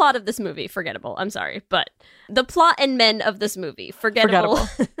restolen. The plot of this movie, forgettable. I'm sorry. But the plot and men of this movie, forgettable.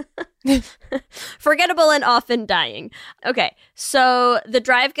 Forgettable and often dying. Okay, so the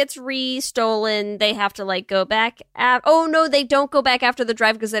drive gets restolen. They have to, like, go back. Oh, no, they don't go back after the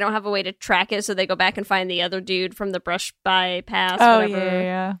drive because they don't have a way to track it. So they go back and find the other dude from the brush bypass. Oh, whatever.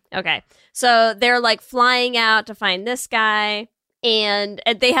 yeah. Okay, so they're, like, flying out to find this guy. And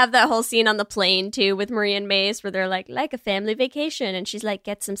they have that whole scene on the plane, too, with Marie and Mace, where they're like a family vacation. And she's like,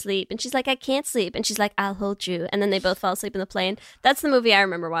 get some sleep. And she's like, I can't sleep. And she's like, I'll hold you. And then they both fall asleep in the plane. That's the movie I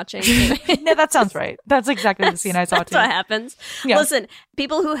remember watching. No, that sounds right. That's exactly the scene I saw, That's too. what happens. Yeah. Listen,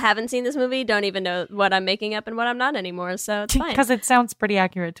 people who haven't seen this movie don't even know what I'm making up and what I'm not anymore. So it's fine. Because it sounds pretty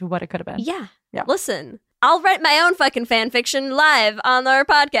accurate to what it could have been. Yeah. Yeah. Listen, I'll write my own fucking fan fiction live on our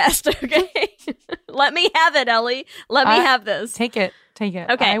podcast, okay? Let me have it, Ellie. Let me have this. Take it. Okay.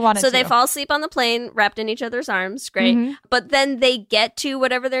 Okay, I want it so to. they fall asleep on the plane, wrapped in each other's arms. Great. Mhm. But then they get to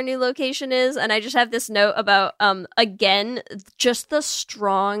whatever their new location is, and I just have this note about, again, just the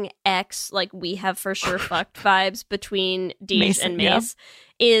strong X, like, we have for sure fucked vibes between Deej and Mace.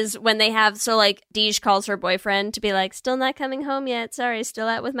 Is when they have, so, like, Deej calls her boyfriend to be like, still not coming home yet. Sorry, still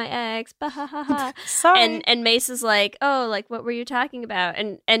out with my ex. Bah, ha, ha, ha. Sorry. And Mace is like, oh, like, what were you talking about?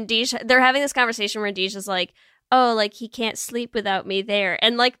 And Deej, they're having this conversation where Deej is like, oh, like, he can't sleep without me there.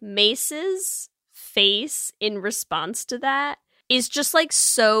 And, like, Mace's face in response to that is just, like,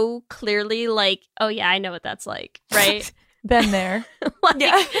 so clearly like, oh, yeah, I know what that's like, right? Been there. Like,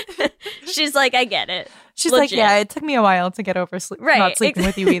 yeah. She's like, I get it. She's Legit. like, yeah, it took me a while to get over not sleeping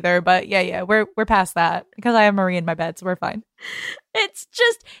with you either, but yeah, we're past that because I have Marie in my bed, so we're fine. It's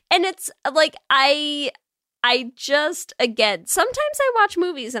just, and it's like, I just, again, sometimes I watch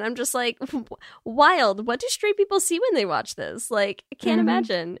movies and I'm just like, wild. What do straight people see when they watch this? Like, I can't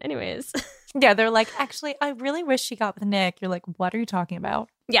imagine. Anyways. Yeah, they're like, actually, I really wish she got with Nick. You're like, what are you talking about?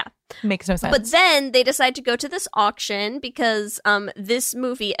 Yeah. Makes no sense. But then they decide to go to this auction because this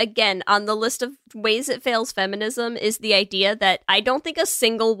movie, again, on the list of ways it fails feminism is the idea that I don't think a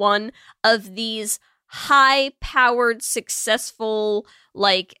single one of these high-powered, successful,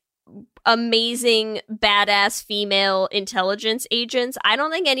 like, amazing, badass female intelligence agents, I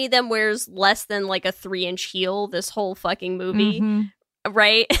don't think any of them wears less than, like, a 3-inch heel this whole fucking movie. Mm-hmm.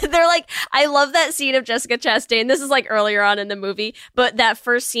 Right? They're like, I love that scene of Jessica Chastain. This is like earlier on in the movie, but that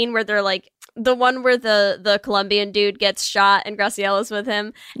first scene where they're like, the one where the Colombian dude gets shot and Graciella's with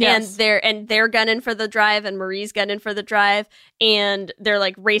him, yes. and they're gunning for the drive and Marie's gunning for the drive, and they're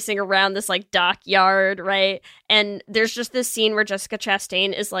like racing around this like dockyard, right? And there's just this scene where Jessica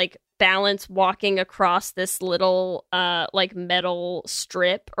Chastain is like balance walking across this little like metal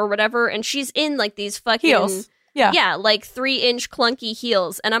strip or whatever, and she's in like these fucking heels. Yeah, like 3-inch clunky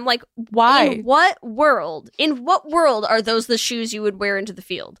heels. And I'm like, why? In what world are those the shoes you would wear into the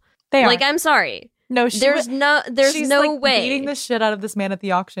field? They are. Like, I'm sorry. No, there's no like way. Beating the shit out of this man at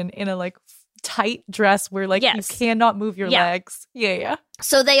the auction in a like tight dress where like you cannot move your legs. Yeah.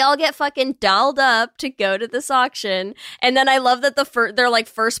 So they all get fucking dolled up to go to this auction. And then I love that their like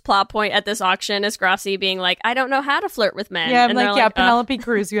first plot point at this auction is Gracie being like, I don't know how to flirt with men. Yeah, I'm and like, yeah, Penelope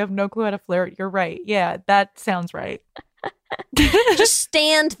Cruz, you have no clue how to flirt. You're right. Yeah, that sounds right. Just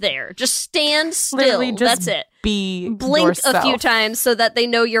stand there. Just stand still. Literally just that's it. Blink yourself. A few times so that they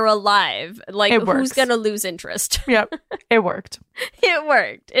know you're alive. Like, who's gonna lose interest? Yep, it worked. It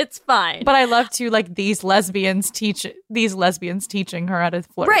worked. It's fine. But I love to like these lesbians teaching her how to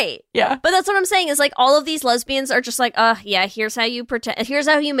flirt. Right. Yeah. But that's what I'm saying is like all of these lesbians are just like, yeah, here's how you pretend. Here's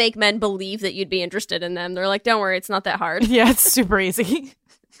how you make men believe that you'd be interested in them. They're like, don't worry, it's not that hard. Yeah, it's super easy.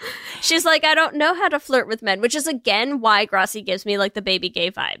 She's like, I don't know how to flirt with men, which is again why Gracie gives me like the baby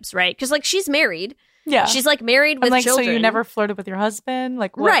gay vibes, right? Because like she's married. Yeah. She's like married with children. So you never flirted with your husband?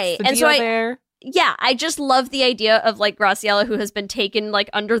 Like, what's the deal there? Yeah, I just love the idea of like Graciela, who has been taken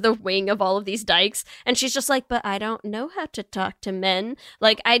like under the wing of all of these dykes, and she's just like, but I don't know how to talk to men.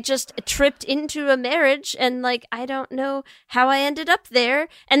 Like, I just tripped into a marriage, and like I don't know how I ended up there.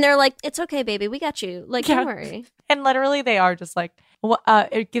 And they're like, it's okay, baby, we got you. Like, don't worry. And literally, they are just like,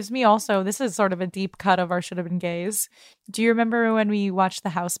 it gives me also. This is sort of a deep cut of our should have been gays. Do you remember when we watched The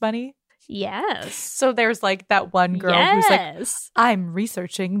House Bunny? Yes. So there's like that one girl who's like, I'm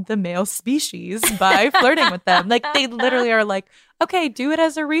researching the male species by flirting with them. Like they literally are like, okay, do it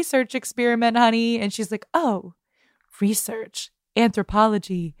as a research experiment, honey. And she's like, oh, research,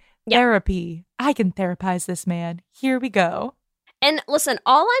 anthropology, therapy. I can therapize this man. Here we go. And listen,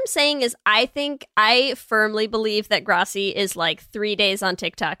 all I'm saying is I firmly believe that Gracie is like 3 days on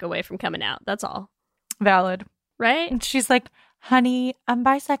TikTok away from coming out. That's all. Valid. Right? And she's like, honey, I'm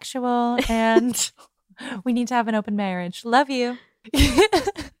bisexual and we need to have an open marriage. Love you.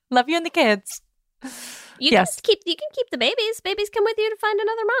 Love you and the kids. You can keep the babies. Babies come with you to find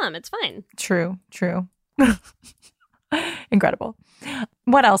another mom. It's fine. True. Incredible.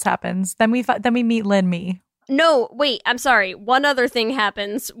 What else happens? Then we meet Lin Mi. No, wait, I'm sorry. One other thing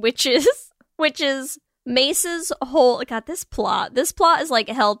happens, which is Mace's whole this plot is like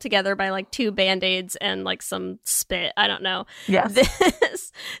held together by like 2 band-aids and like some spit. I don't know.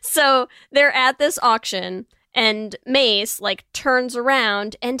 Yes. So they're at this auction and Mace like turns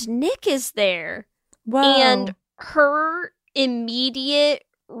around and Nick is there. Whoa. And her immediate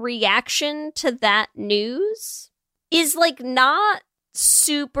reaction to that news is like not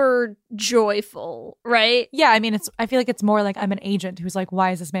super joyful, right? Yeah, I mean, I feel like it's more like I'm an agent who's like,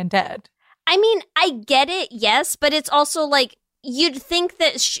 why is this man dead? I mean, I get it, yes, but it's also like you'd think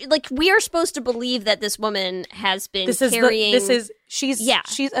that we are supposed to believe that this woman has been carrying.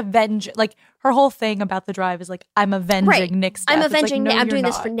 She's avenged. Like her whole thing about the drive is like, I'm avenging Nick's death. I'm It's like, avenging no, Nick. I'm you're doing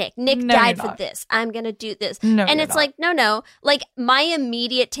this not. for Nick. Nick No, died you're for not. this. I'm going to do this. No, and you're it's not. like, no. Like, my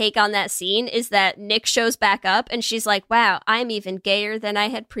immediate take on that scene is that Nick shows back up and she's like, wow, I'm even gayer than I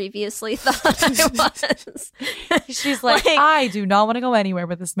had previously thought I was. She's like, I do not want to go anywhere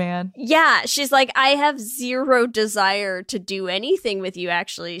with this man. Yeah, she's like, I have zero desire to do anything with you,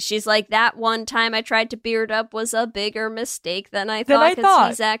 actually. She's like, that one time I tried to beard up was a bigger mistake than I thought because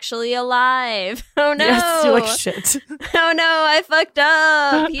he's actually alive. Oh no. Yes, you're like, shit. Oh no, I fucked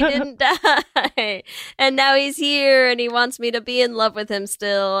up. He didn't die. And now he's here and he wants me to be in love with him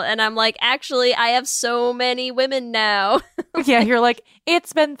still. And I'm like, actually, I have so many women now. Yeah, you're like,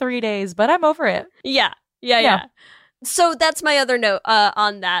 it's been 3 days, but I'm over it. Yeah. So that's my other note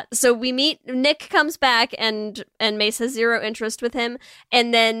on that. So we meet, Nick comes back and Mace has zero interest with him.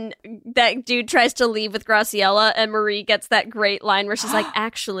 And then that dude tries to leave with Graciela and Marie gets that great line where she's like,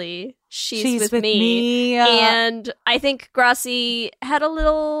 actually, she's with me. And I think Gracie had a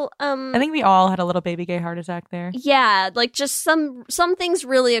little... I think we all had a little baby gay heart attack there. Yeah, like just some things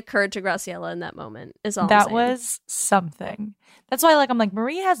really occurred to Graciela in that moment is all I'm That saying. was something. That's why I'm like,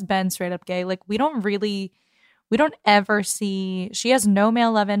 Marie has been straight up gay. Like, we don't ever see, she has no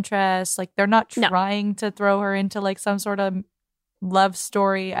male love interest. Like, they're not trying to throw her into like some sort of love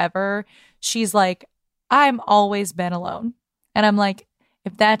story ever. She's like, I'm always been alone. And I'm like,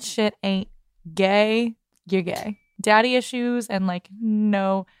 if that shit ain't gay, you're gay. Daddy issues and like,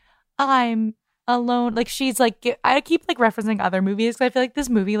 no, I'm alone. Like, she's like, I keep like referencing other movies because I feel like this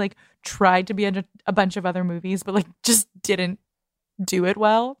movie like tried to be a bunch of other movies, but like just didn't do it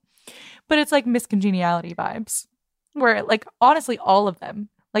well. But it's like miscongeniality vibes where like honestly all of them,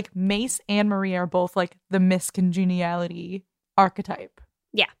 like Mace and Marie are both like the miscongeniality archetype.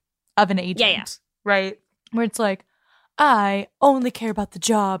 Yeah. Of an agent. Yeah. Right? Where it's like, I only care about the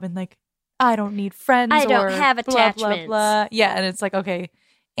job and like I don't need friends. I don't or have blah, blah, attachments. blah. Yeah, and it's like, okay.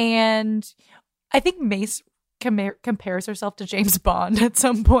 And I think Mace compares herself to James Bond at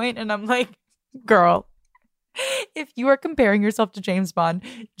some point, and I'm like, girl, if you are comparing yourself to James Bond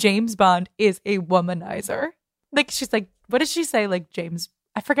is a womanizer. Like, she's like, what does she say? Like,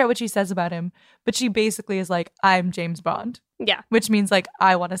 I forget what she says about him, but she basically is like, I'm James Bond. Yeah. Which means like,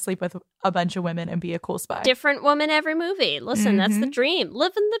 I want to sleep with a bunch of women and be a cool spy. Different woman every movie. Listen, that's the dream.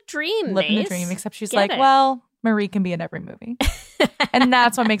 Living the dream, Living the Mace. dream, except she's Get like, it. well, Marie can be in every movie. And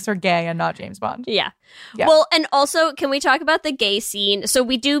that's what makes her gay and not James Bond. Yeah. Yeah. Well, and also, can we talk about the gay scene? So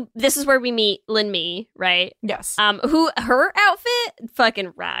this is where we meet Lin Mi, right? Yes. Who, her outfit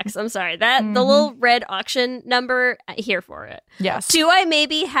fucking rocks. I'm sorry. The little red auction number, here for it. Yes. Do I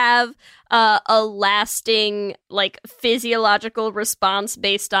maybe have a lasting, like, physiological response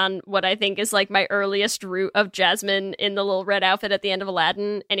based on what I think is, like, my earliest root of Jasmine in the little red outfit at the end of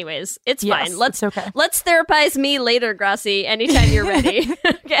Aladdin? Anyways, it's Yes, fine. Let's it's okay. Let's therapize me later, Gracie, anytime you're ready.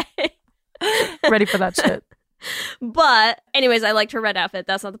 Okay. Ready for that shit. But anyways, I liked her red outfit.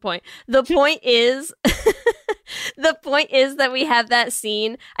 That's not the point. The point is the point is that we have that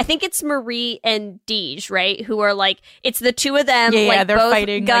scene. I think it's Marie and Deej, right? Who are like, it's the two of them, like they're both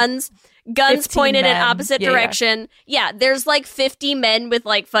fighting, guns like, 15 pointed in men. opposite Yeah. direction. Yeah, there's like 50 men with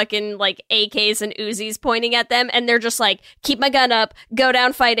like fucking like AKs and Uzis pointing at them, and they're just like, keep my gun up, go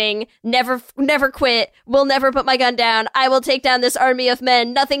down fighting, never quit, will never put my gun down, I will take down this army of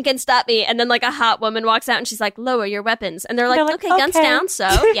men, nothing can stop me. And then like a hot woman walks out and she's like, lower your weapons. And they're like, okay, guns down, so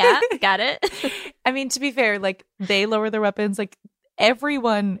yeah, got it. I mean, to be fair, like, they lower their weapons. Like,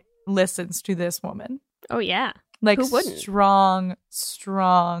 everyone listens to this woman. Oh, yeah. Like, Who wouldn't? strong,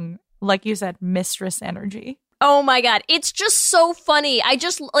 like you said, mistress energy. Oh my god, it's just so funny. I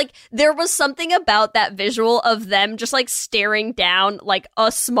just, like, there was something about that visual of them just, like, staring down, like,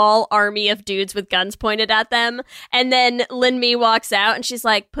 a small army of dudes with guns pointed at them, and then Lin Mi walks out, and she's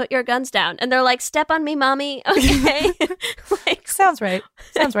like, put your guns down. And they're like, step on me, mommy, okay? Like, Sounds right.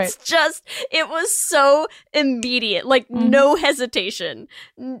 It's just, it was so immediate, like, no hesitation.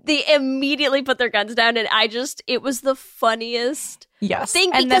 They immediately put their guns down, and it was the funniest Yes. thing,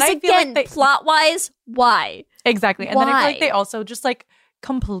 And then because I feel again, like plot-wise, why? Exactly. And then I feel like Why? they also just like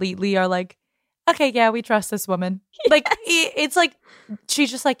completely are like, okay, yeah, we trust this woman. Like, it's like, she's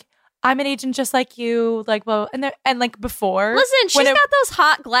just like, I'm an agent just like you. Like, well, and like before. Listen, she's got those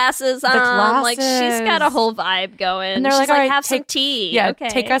hot glasses on. Like, she's glasses. got a whole vibe going. And they're she's like, all right, have some tea. Yeah, okay.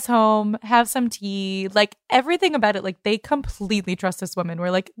 take us home, have some tea. Like, everything about it, like, they completely trust this woman.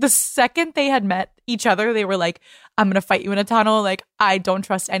 Where, like, the second they had met each other, they were like, I'm going to fight you in a tunnel. Like, I don't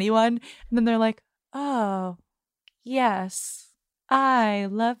trust anyone. And then they're like, oh, yes. I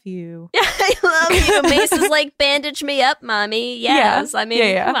love you. I love you. Mace is like, bandage me up, mommy. Yes. I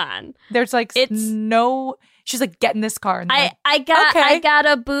mean, come on. There's like she's like, get in this car. And I got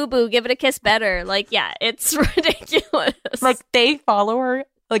a boo-boo. Give it a kiss better. Like, yeah, it's ridiculous. Like, they follow her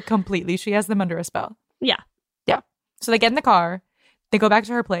like completely. She has them under a spell. Yeah. Yeah. So they get in the car. They go back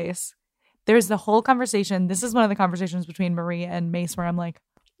to her place. There's the whole conversation. This is one of the conversations between Marie and Mace where I'm like,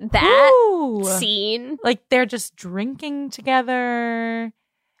 that scene. Like, they're just drinking together.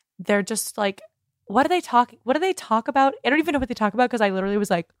 They're just like, what do they talk about? I don't even know what they talk about because I literally was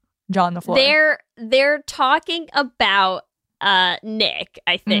like, jaw on the floor. They're talking about Nick,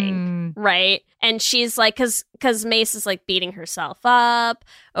 I think, right? And she's like, because Mace is like beating herself up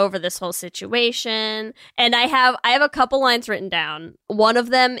over this whole situation. And I have a couple lines written down. One of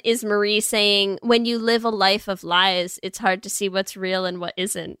them is Marie saying, when you live a life of lies, it's hard to see what's real and what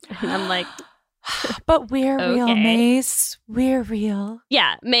isn't. And I'm like, but we're real, Mace. We're real.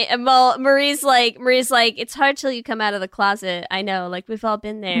 Yeah. Well, Marie's like, it's hard till you come out of the closet. I know, like, we've all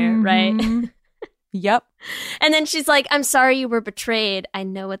been there, right? Yep. And then she's like, I'm sorry you were betrayed. I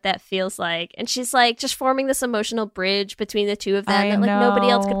know what that feels like. And she's like, just forming this emotional bridge between the two of them that like nobody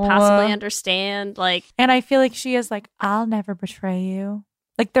else could possibly understand. Like, and I feel like she is like, I'll never betray you.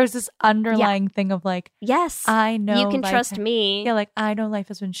 Like, there's this underlying thing of like, yes, I know you can trust me. Yeah, like, I know life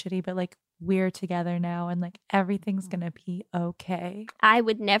has been shitty, but like, we're together now and like everything's gonna be okay. I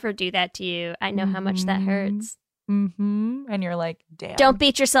would never do that to you. I know how much that hurts. And you're like, damn. Don't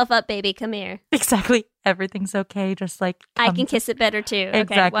beat yourself up, baby. Come here. Exactly. Everything's okay. Just like, I can kiss it better too.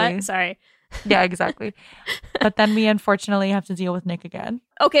 Exactly. Okay, what? Sorry. Yeah, exactly. But then we unfortunately have to deal with Nick again.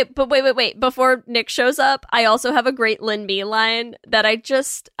 Okay, but wait. Before Nick shows up, I also have a great Lin Me line that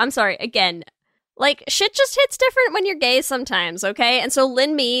I'm sorry, again, like, shit just hits different when you're gay sometimes, okay? And so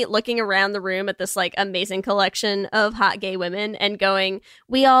Lin Me looking around the room at this, like, amazing collection of hot gay women and going,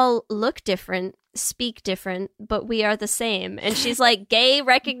 we all look different, speak different, but we are the same. And she's like, gay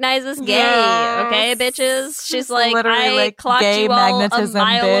recognizes gay, yes. Okay, bitches? She's like, I like, clocked gay you all a magnetism,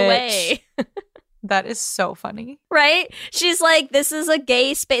 mile bitch. away. That is so funny. Right? She's like, this is a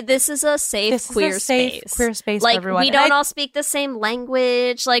gay space. This is a safe queer space. Queer space like, for everyone. We don't all speak the same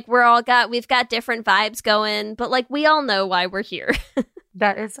language. Like, we've got different vibes going, but like, we all know why we're here.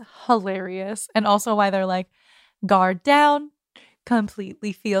 That is hilarious. And also why they're like, guard down,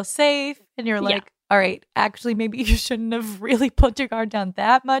 completely feel safe. And you're like, all right, actually, maybe you shouldn't have really put your guard down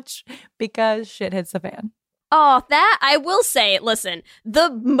that much because shit hits the fan. Oh, that, I will say, listen, the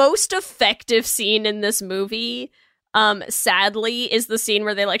most effective scene in this movie, sadly, is the scene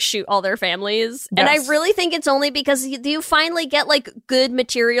where they, like, shoot all their families. Yes. And I really think it's only because you finally get, like, good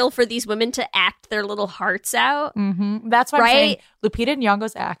material for these women to act their little hearts out. Mm-hmm. That's what I'm saying. Lupita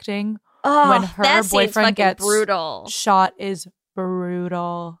Nyong'o's acting when her boyfriend gets brutal. Shot is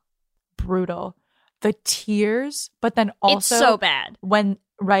brutal. Brutal. The tears, but then also... It's so bad. When,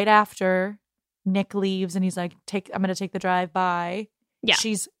 right after... Nick leaves and he's like, I'm going to take the drive by. Yeah.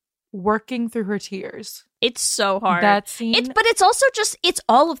 She's working through her tears. It's so hard. That scene. But it's also just, it's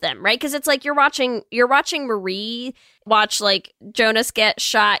all of them, right? Because it's like you're watching Marie watch like Jonas get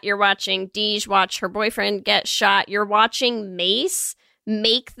shot. You're watching Deej watch her boyfriend get shot. You're watching Mace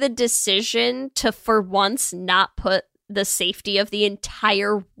make the decision to, for once, not put the safety of the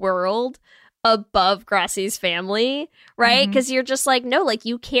entire world above Grassie's family, right? Because you're just like, no, like,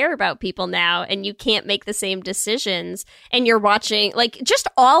 you care about people now and you can't make the same decisions. And you're watching, like, just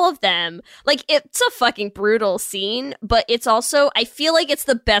all of them. Like, it's a fucking brutal scene, but it's also, I feel like it's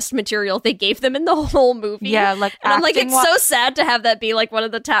the best material they gave them in the whole movie. Yeah, like, and I'm like, it's so sad to have that be like one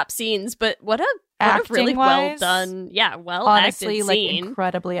of the top scenes, but what a really well done, honestly, acted like, scene.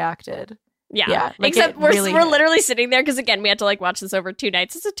 Incredibly acted. Yeah. Like, except we're really literally sitting there because, again, we had to like watch this over 2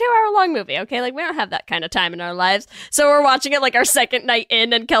 nights. It's a 2-hour long movie, okay? Like, we don't have that kind of time in our lives. So we're watching it like our second night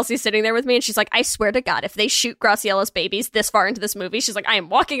in, and Kelsey's sitting there with me, and she's like, I swear to God, if they shoot Graciella's babies this far into this movie, she's like, I am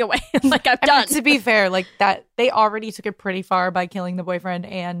walking away. Like, I'm done. To be fair, like, that they already took it pretty far by killing the boyfriend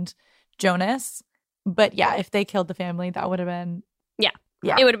and But yeah, if they killed the family, that would have been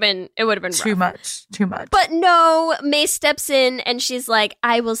it would have been too much. But no, May steps in and she's like,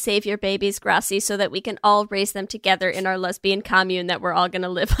 I will save your babies, Gracie, so that we can all raise them together in our lesbian commune that we're all going to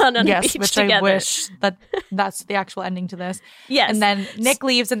live on a beach which together. I wish that's the actual ending to this. Yes. And then Nick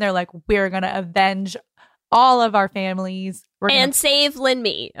leaves and they're like, we're going to avenge all of our families. And save Lin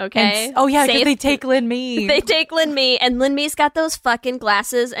Me, okay? Because they take Lin Me. They take Lin Me, and Lin Me's got those fucking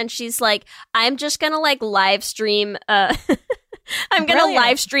glasses, and she's like, I'm just gonna like live stream I'm going to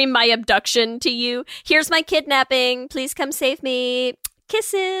live stream my abduction to you. Here's my kidnapping. Please come save me.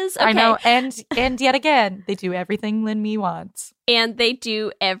 kisses. Okay. I know. And yet again, they do everything Lin Mi wants. And they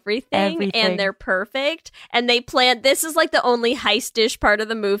do everything, and they're perfect. And they plan, this is like the only heist-ish part of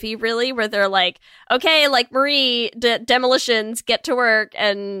the movie, really, where they're like, okay, like Marie, demolitions, get to work,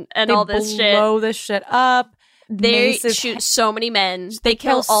 and all this shit. They blow this shit up. They shoot so many men. They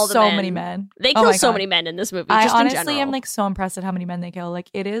kill all the men. So many men. They kill so many men in this movie. I just honestly in general. am like so impressed at how many men they kill. Like,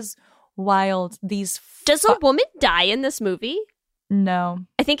 it is wild. Does a woman die in this movie? No.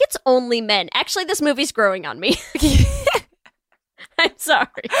 I think it's only men. Actually, this movie's growing on me. I'm sorry.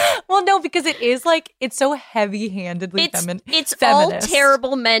 Well, no, because it is like, it's so heavy-handedly feminist. It's all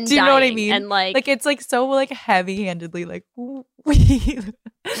terrible men dying. Do you know what I mean? And like it's like so like heavy-handedly like, we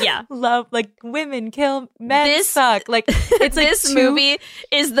yeah, love, like, women kill men suck. Like, it's like this movie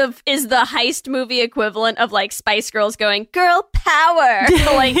is the heist movie equivalent of like Spice Girls going girl power.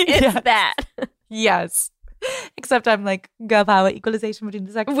 Like, it's that. Yes. Except I'm like, girl power, equalization between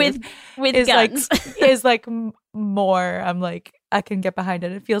the sexes. With is guns. Is like more, I'm like, I can get behind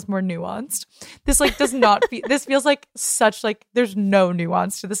it. It feels more nuanced. This like does not feel, this feels like such like, there's no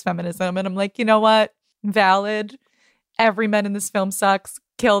nuance to this feminism. And I'm like, you know what? Valid. Every man in this film sucks.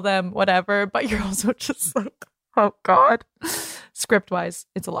 Kill them, whatever. But you're also just like, oh God. Script-wise,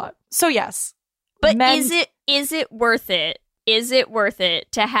 it's a lot. So yes. But is it worth it? Is it worth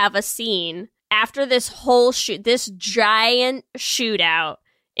it to have a scene after this whole this giant shootout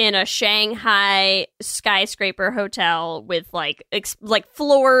in a Shanghai skyscraper hotel with like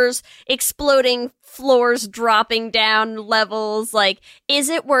floors exploding, floors dropping down levels? Like, is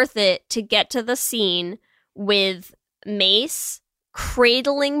it worth it to get to the scene with Mace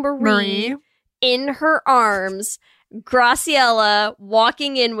cradling Marie in her arms, Graciela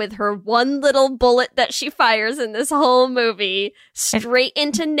walking in with her one little bullet that she fires in this whole movie straight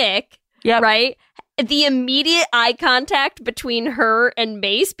into Nick? Yep. Right? The immediate eye contact between her and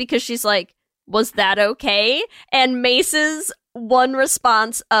Mace, because she's like, was that okay? And Mace's one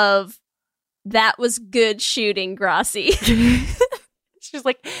response of, that was good shooting, Gracie. She's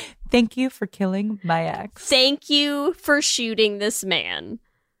like, thank you for killing my ex. Thank you for shooting this man.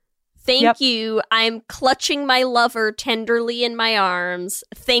 Thank you. I'm clutching my lover tenderly in my arms.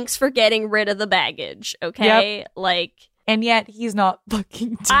 Thanks for getting rid of the baggage. Okay? Yep. Like, and yet he's not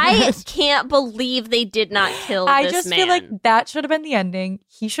fucking dead. I can't believe they did not kill this man. I just feel like that should have been the ending.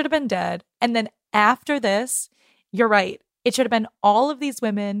 He should have been dead. And then after this, you're right. It should have been all of these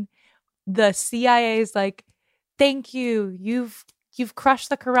women. The CIA is like, thank you. You've crushed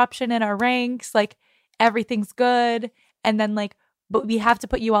the corruption in our ranks. Like, everything's good. And then like, but we have to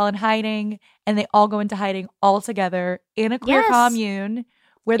put you all in hiding. And they all go into hiding all together in a queer commune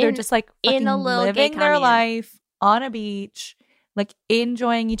where they're just like fucking living their life on a beach, like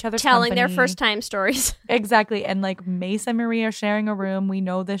enjoying each other's telling company. their first time stories. Exactly. And like Mace and Marie are sharing a room. We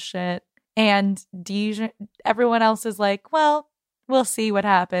know this shit. And Deej, everyone else is like, well, we'll see what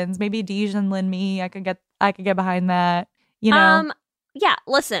happens. Maybe Deej and Lin Mi, I could get behind that. You know? Yeah,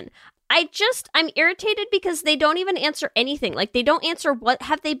 listen. I'm irritated because they don't even answer anything. Like, they don't answer what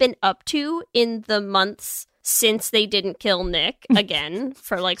have they been up to in the months since they didn't kill Nick again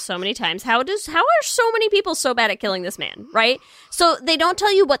for like so many times. How are so many people so bad at killing this man, right? So they don't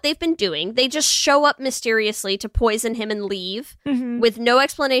tell you what they've been doing. They just show up mysteriously to poison him and leave with no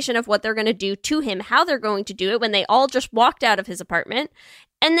explanation of what they're going to do to him, how they're going to do it when they all just walked out of his apartment.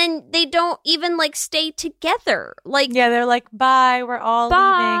 And then they don't even like stay together. Like, yeah, they're like, bye, we're all leaving.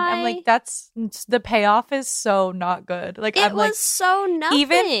 I'm like, that's the payoff is so not good. Like, it was so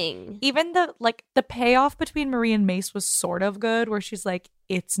nothing. Even the payoff between Marie and Mace was sort of good, where she's like,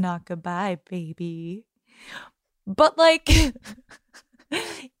 it's not goodbye, baby. But like,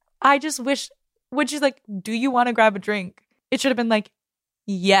 I just wish when she's like, do you want to grab a drink? It should have been like,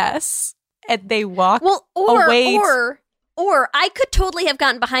 yes. And they walk away. Or I could totally have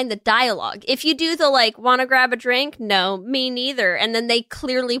gotten behind the dialogue. If you do the like, want to grab a drink? No, me neither. And then they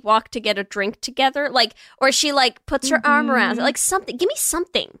clearly walk to get a drink together. Like, or she like puts her arm around it. Like something. Give me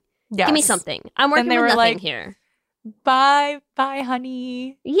something. Yes. Give me something. I'm working with nothing like, here. Bye,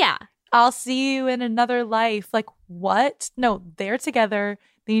 honey. Yeah. I'll see you in another life. Like, what? No, they're together.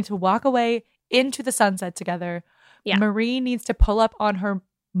 They need to walk away into the sunset together. Yeah. Marie needs to pull up on her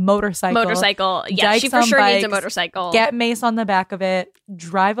motorcycle. Yeah, she for sure needs a motorcycle. Get Mace on the back of it,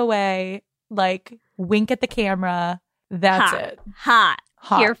 drive away, like wink at the camera. That's it. Hot.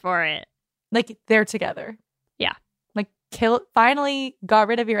 Here for it. Like, they're together. Yeah. Like, finally got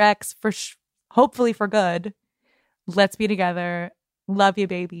rid of your ex hopefully for good. Let's be together. Love you,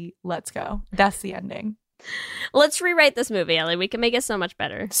 baby. Let's go. That's the ending. Let's rewrite this movie, Ellie. We can make it so much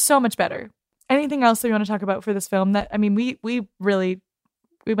better. So much better. Anything else that you want to talk about for this film? That, I mean, we really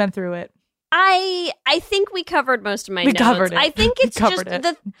We went through it. I think we covered most of my We notes. covered it. I think it's We just covered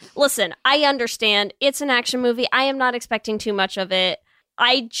it. listen, I understand it's an action movie. I am not expecting too much of it.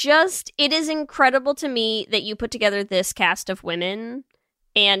 It is incredible to me that you put together this cast of women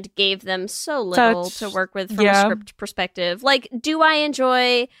and gave them so little to work with from a script perspective. Like, do I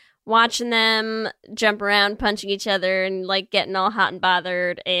enjoy watching them jump around, punching each other, and like getting all hot and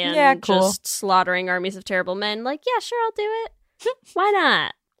bothered and just slaughtering armies of terrible men? Like, yeah, sure, I'll do it. Why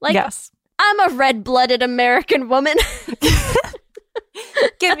not? Like, yes. I'm a red-blooded American woman.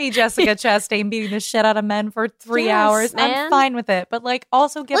 Give me Jessica Chastain beating the shit out of men for 3 hours. Man. I'm fine with it. But like,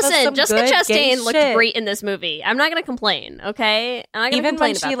 also give us some Jessica good Chastain gay looked shit. great in this movie. I'm not going to complain, okay? I'm not going to Even complain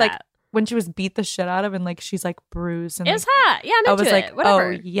when she about like that. when she was beat the shit out of and like she's like bruised and It was hot. Yeah, I'm I into was it. like,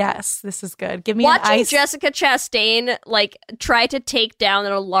 Whatever. oh yes, this is good. Give me Watching an ice. Jessica Chastain like try to take down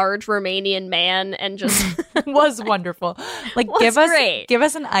a large Romanian man and just was wonderful. Like Was great. give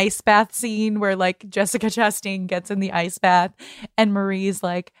us an ice bath scene where like Jessica Chastain gets in the ice bath and Marie's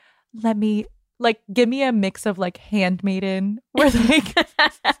like, give me a mix of like Handmaiden where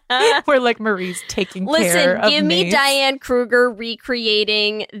like Marie's taking care of give me Mace. Diane Kruger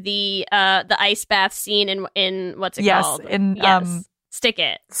recreating the ice bath scene in what's it called? Stick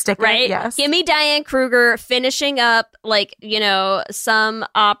It. Stick It, right? yes. Give me Diane Kruger finishing up, like, some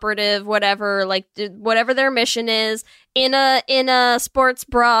operative, whatever, like, whatever their mission is, in a sports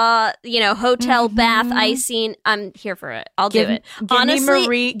bra, hotel bath ice scene. I'm here for it. I'll do it.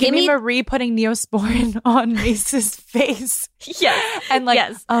 Honestly, give me Marie putting Neosporin on Mace's face. Yes. And like,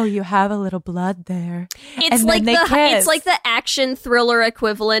 yes. oh, you have a little blood there. It's and like then they kiss. it's like the action thriller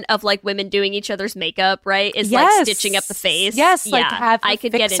equivalent of like women doing each other's makeup, right? It's like stitching up the face. Yes, like have I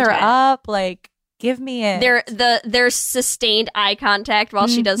could fix get into her it. up. Like, give me it. There's sustained eye contact while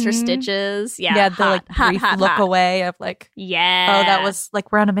she does her stitches. Yeah, yeah. The like hot, brief hot, look hot. away of like, yeah. oh, that was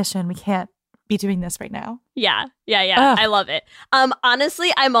like we're on a mission. We can't be doing this right now. Yeah. Ugh. I love it.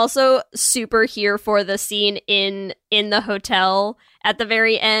 Honestly, I'm also super here for the scene in the hotel at the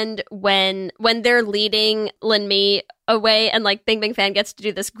very end when they're leading Lin Mi away and like Bing Bing Fan gets to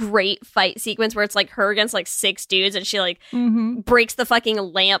do this great fight sequence where it's like her against like 6 dudes and she like breaks the fucking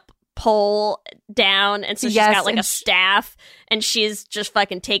lamp pole down and so she's got like a staff and she's just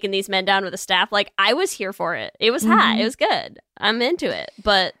fucking taking these men down with a staff. Like, I was here for it. It was hot. It was good. I'm into it.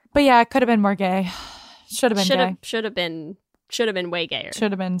 But yeah, it could have been more gay. Should have been gay. Should have been way gayer.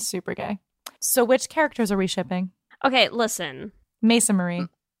 Should have been super gay. So which characters are we shipping? Okay, listen. Mace and Marie.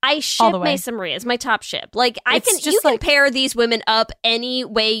 I ship Mace and Marie as my top ship. Like, you can pair these women up any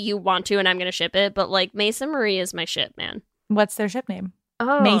way you want to, and I'm gonna ship it. But like, Mace and Marie is my ship, man. What's their ship name?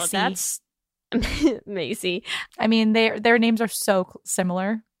 Oh, Macy. That's Macy. I mean, their names are so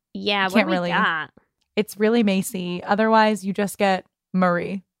similar. Yeah, you what can't we really. got? It's really Macy. Otherwise, you just get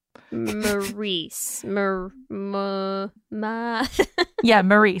Marie. Maurice. Yeah,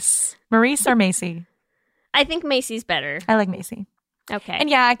 Maurice. Maurice or Macy? I think Macy's better. I like Macy. Okay. And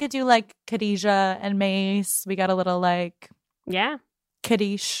yeah, I could do like Khadijah and Mace. We got a little like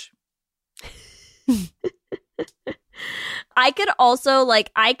Kadish. I could also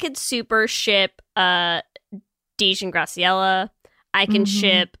I could super ship Deej and Graciela. I can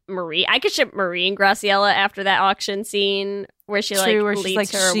ship Marie. I could ship Marie and Graciela after that auction scene where she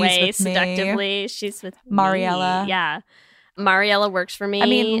leads her away seductively. She's with Mariella. Me. Yeah. Mariella works for me. I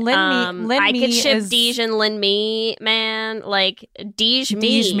mean, Lin I Mi could ship is... Deej and Lin Mi, man. Like, Deej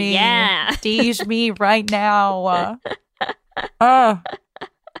me. Yeah. Deej me right now.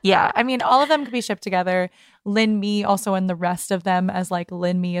 Yeah. I mean, all of them could be shipped together. Lin Mi also, and the rest of them as like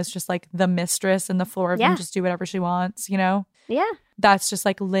Lin Mi is just like the mistress and the four of them just do whatever she wants, you know? Yeah. That's just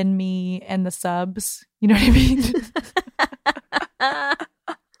like Lin Mi and the subs. You know what I mean?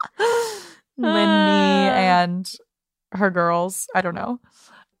 Lin Mi and her girls. I don't know.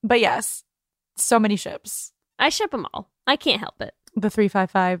 But yes, so many ships. I ship them all. I can't help it. The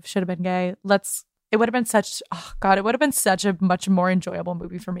 355 should have been gay. It would have been such a much more enjoyable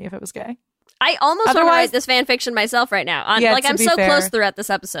movie for me if it was gay. I almost want to write this fan fiction myself right now. I'm so close throughout this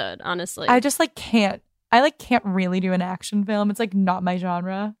episode, honestly. I just can't. I can't really do an action film. It's not my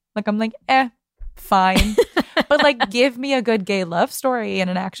genre. I'm fine. But give me a good gay love story in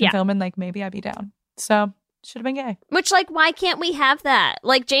an action film and maybe I'd be down. So should have been gay. Which why can't we have that?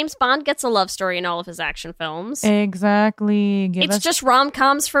 James Bond gets a love story in all of his action films. Exactly. It's just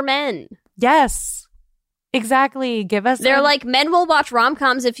rom-coms for men. Yes. Exactly. Give us. They're men will watch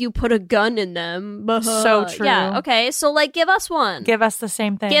rom-coms if you put a gun in them. So true. Yeah. Okay. So give us one. Give us the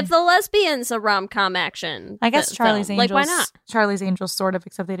same thing. Give the lesbians a rom-com action. I guess Charlie's film. Angels. Why not? Charlie's Angels, sort of,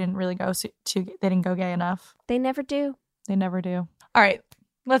 except they didn't really go they didn't go gay enough. They never do. They never do. All right.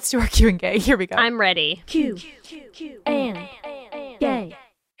 Let's do our Q and gay. Here we go. I'm ready. Q and gay.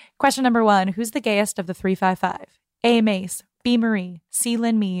 Question number 1. Who's the gayest of the 355? A. Mace, B. Marie, C.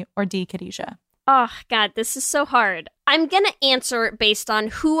 Lin Mi, or D. Khadijah? Oh, God, this is so hard. I'm going to answer it based on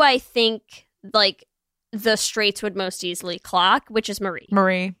who I think, like, the straights would most easily clock, which is Marie.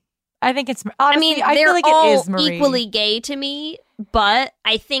 Marie. I think it's... Honestly, I they're feel like all it is Marie. equally gay to me, but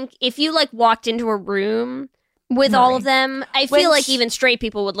I think if you, like, walked into a room with all of them, I feel like even straight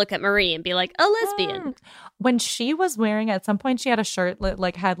people would look at Marie and be like, a lesbian. When she was wearing, at some point, she had a shirt that,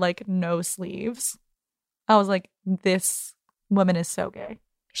 like, had, like, no sleeves. I was like, this woman is so gay.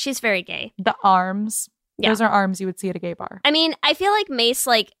 She's very gay. The arms. Yeah. Those are arms you would see at a gay bar. I mean, I feel like Mace,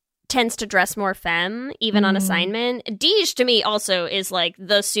 like, tends to dress more femme, even on assignment. Deej, to me, also is, like,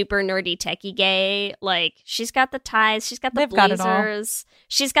 the super nerdy techie gay. Like, she's got the ties. She's got the blazers.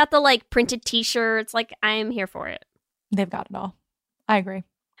 She's got the, like, printed t-shirts. Like, I'm here for it. They've got it all. I agree.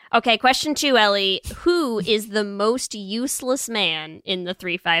 Okay, question 2, Ellie. Who is the most useless man in the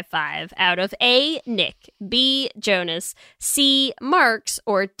 355 out of A, Nick, B, Jonas, C, Marks,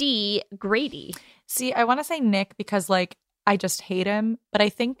 or D, Grady? See, I want to say Nick because, like, I just hate him, but I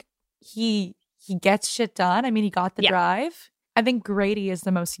think he gets shit done. I mean, he got the drive. I think Grady is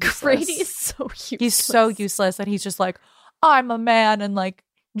the most useless. Grady is so useless. He's so useless that he's just like, I'm a man, and, like,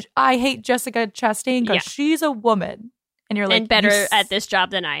 I hate Jessica Chastain because she's a woman. And you're like, and better at this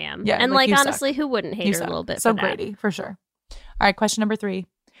job than I am. Yeah, and, like, like, you honestly, suck. who wouldn't hate You her suck. a little bit So for that? Grady, for sure. All right, question number 3.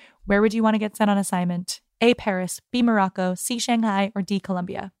 Where would you want to get sent on assignment? A, Paris, B, Morocco, C, Shanghai, or D,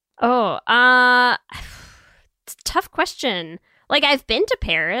 Colombia? Oh, it's a tough question. Like, I've been to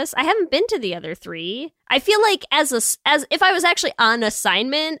Paris. I haven't been to the other 3. I feel like as if I was actually on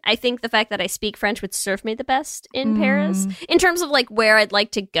assignment, I think the fact that I speak French would serve me the best in Paris. In terms of, like, where I'd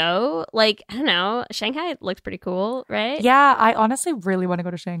like to go, like, I don't know, Shanghai looks pretty cool, right? Yeah, I honestly really want to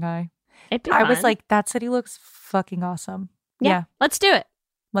go to Shanghai. It'd be I was fun. like, that city looks fucking awesome. Yeah, let's do it.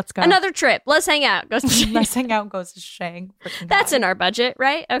 Let's go. Another trip. Let's hang out. Goes to Shanghai. Let's hang out goes to Shanghai. That's in our budget,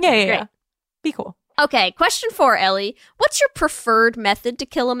 right? Okay, great. Yeah. Be cool. Okay, question 4, Ellie. What's your preferred method to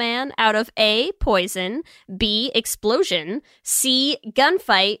kill a man out of A, poison, B, explosion, C,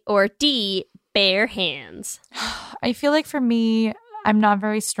 gunfight, or D, bare hands? I feel like for me, I'm not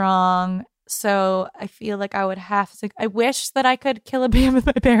very strong. So I feel like I would have to. I wish that I could kill a man with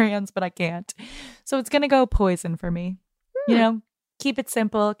my bare hands, but I can't. So it's going to go poison for me. You know, keep it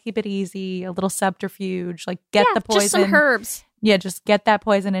simple, keep it easy, a little subterfuge, like get the poison. Just some herbs. Yeah, just get that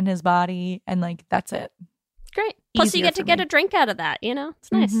poison in his body and, like, that's it. Great. Plus, Easier you get to for get me. a drink out of that, you know?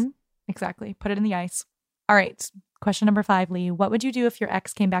 It's nice. Exactly. Put it in the ice. All right. Question number 5, Lee. What would you do if your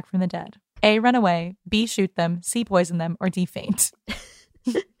ex came back from the dead? A, run away. B, shoot them. C, poison them. Or D, faint.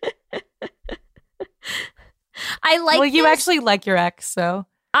 I like Well, you this. actually like your ex, so.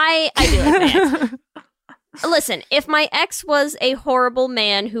 I do like my ex. Listen, if my ex was a horrible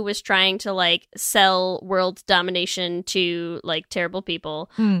man who was trying to, like, sell world domination to, like, terrible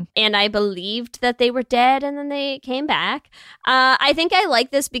people, and I believed that they were dead and then they came back, I think I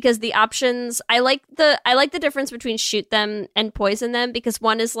like this because the options, I like the difference between shoot them and poison them, because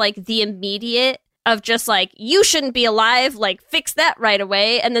one is, like, the immediate of just, like, you shouldn't be alive, like, fix that right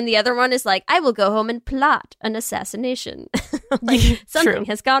away. And then the other one is like, I will go home and plot an assassination. Like, something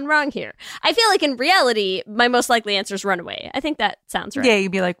has gone wrong here. I feel like in reality, my most likely answer is run away. I think that sounds right. Yeah,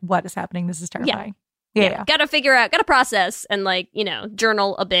 you'd be like, what is happening? This is terrifying. Yeah. Gotta figure out, gotta process and, like, you know,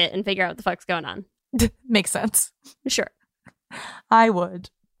 journal a bit and figure out what the fuck's going on. Makes sense. Sure. I would.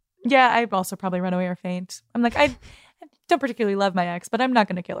 Yeah, I'd also probably run away or faint. I'm like, I don't particularly love my ex, but I'm not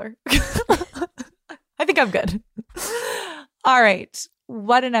going to kill her. I think I'm good. All right.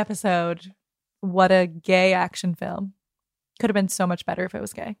 What an episode. What a gay action film. Could have been so much better if it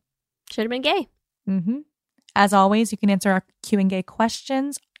was gay. Should have been gay. As always, you can answer our Q and Gay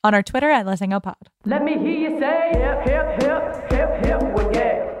questions on our Twitter at Let's Hang Out Pod. Let me hear you say, hip, hip, hip, hip, hip, we're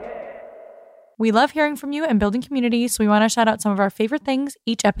gay. We love hearing from you and building community, so we want to shout out some of our favorite things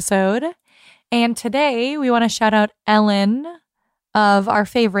each episode. And today, we want to shout out Ellen of our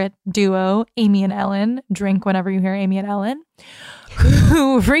favorite duo, Amy and Ellen. Drink whenever you hear Amy and Ellen,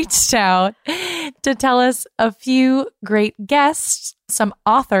 who reached out to tell us a few great guests, some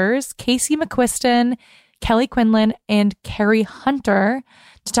authors, Casey McQuiston, Kelly Quinlan, and Carrie Hunter,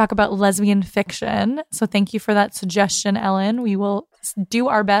 to talk about lesbian fiction. So thank you for that suggestion, Ellen. We will do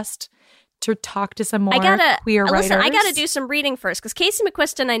our best to talk to some more queer writers. Listen, I gotta do some reading first, because Casey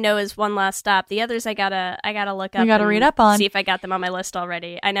McQuiston I know is one last stop. The others I gotta look up. You gotta read up on. See if I got them on my list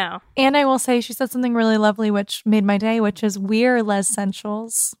already. I know. And I will say she said something really lovely, which made my day, which is we're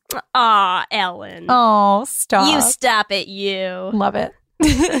les-sentials. Aw, Ellen. Oh, stop. You stop it, you. Love it.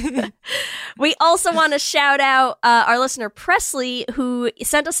 We also want to shout out our listener Presley, who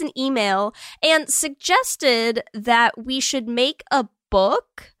sent us an email and suggested that we should make a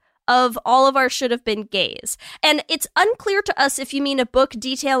book of all of our should have been gays. And it's unclear to us if you mean a book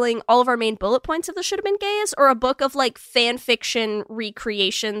detailing all of our main bullet points of the should have been gays, or a book of like fan fiction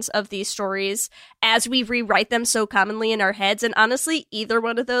recreations of these stories as we rewrite them so commonly in our heads. And honestly, either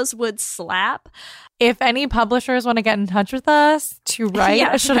one of those would slap. If any publishers want to get in touch with us to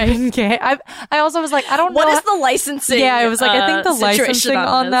write a should have been gay, I also was like, I don't know. What is the licensing? Yeah, I was like, I think the licensing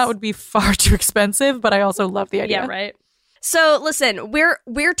on that this would be far too expensive, but I also love the idea. Yeah, right. So listen,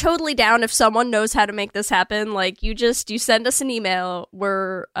 we're totally down if someone knows how to make this happen. Like you send us an email.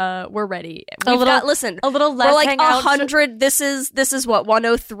 We're ready. We're like 100. This is what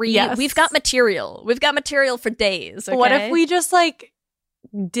 103. Yes. We've got material. We've got material for days. Okay? What if we just like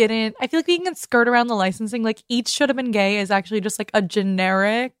didn't? I feel like we can skirt around the licensing. Like each should have been gay is actually just like a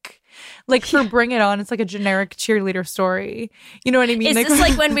generic. Like for Bring It On, it's like a generic cheerleader story. You know what I mean? Is this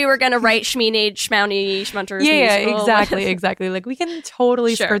like when we were going to write Schmeenage, Schmowny, Schmunters? Yeah, musical? exactly. Like we can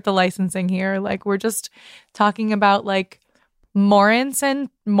totally skirt the licensing here. Like we're just talking about like Morance and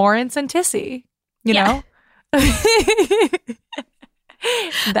Tissy, you know? I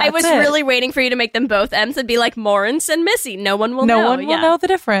was really waiting for you to make them both M's and be like Morance and Missy. No one will know. No one will know the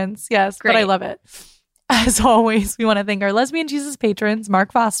difference. Yes, Great. But I love it. As always, we want to thank our Lesbian Jesus patrons,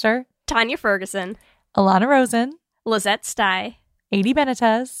 Mark Foster, Tanya Ferguson, Alana Rosen, Lizette Stye, Adi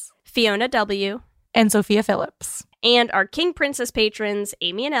Benitez, Fiona W., and Sophia Phillips. And our King Princess patrons,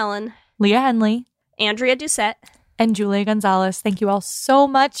 Amy and Ellen, Leah Henley, Andrea Doucette, and Julia Gonzalez. Thank you all so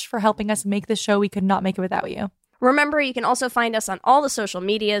much for helping us make this show. We could not make it without you. Remember, you can also find us on all the social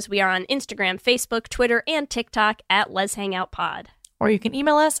medias. We are on Instagram, Facebook, Twitter, and TikTok at Les Hangout Pod. Or you can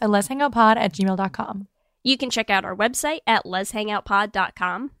email us at leshangoutpod@gmail.com. You can check out our website at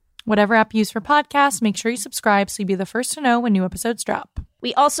leshangoutpod.com. Whatever app you use for podcasts, make sure you subscribe so you'll be the first to know when new episodes drop.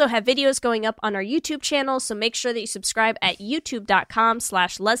 We also have videos going up on our YouTube channel, so make sure that you subscribe at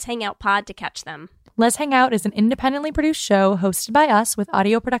youtube.com/leshangoutpod to catch them. Let's Hang Out is an independently produced show hosted by us with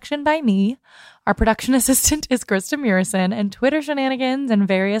audio production by me. Our production assistant is Krista Murison, and Twitter shenanigans and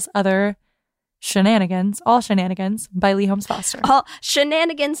various other shenanigans, all shenanigans, by Lee Holmes Foster. All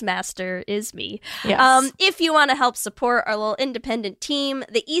shenanigans master is me. Yes. If you want to help support our little independent team,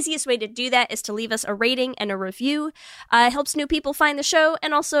 the easiest way to do that is to leave us a rating and a review. It helps new people find the show,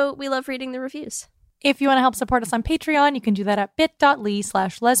 and also we love reading the reviews. If you want to help support us on Patreon, you can do that at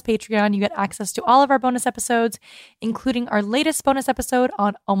bit.ly/lespatreon. You get access to all of our bonus episodes, including our latest bonus episode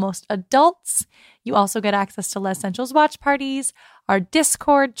on Almost Adults. You also get access to Les Essentials watch parties, our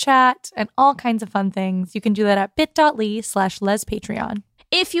Discord chat, and all kinds of fun things. You can do that at bit.ly/lespatreon.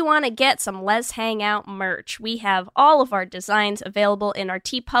 If you want to get some Les Hangout merch, we have all of our designs available in our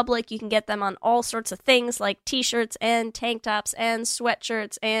TeePublic. You can get them on all sorts of things like t-shirts and tank tops and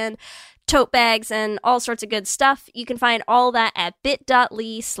sweatshirts and tote bags and all sorts of good stuff. You can find all that at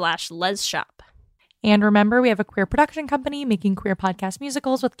bit.ly/lesshop. And remember, we have a queer production company making queer podcast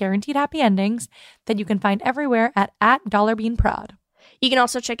musicals with guaranteed happy endings that you can find everywhere at $beanprod. You can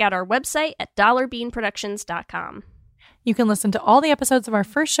also check out our website at dollarbeanproductions.com. You can listen to all the episodes of our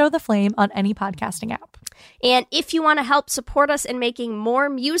first show, The Flame, on any podcasting app. And if you want to help support us in making more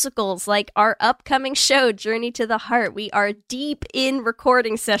musicals like our upcoming show, Journey to the Heart, we are deep in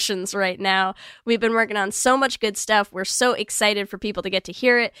recording sessions right now. We've been working on so much good stuff. We're so excited for people to get to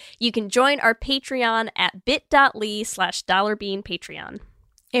hear it. You can join our Patreon at bit.ly/dollarbeanpatreon.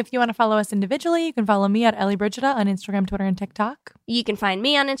 If you want to follow us individually, you can follow me at Ellie Brigida on Instagram, Twitter, and TikTok. You can find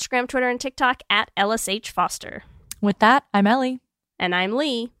me on Instagram, Twitter, and TikTok at LSH Foster. With that, I'm Ellie. And I'm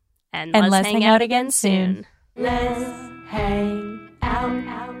Lee. And let's hang out again soon. Let's hang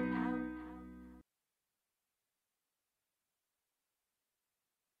out.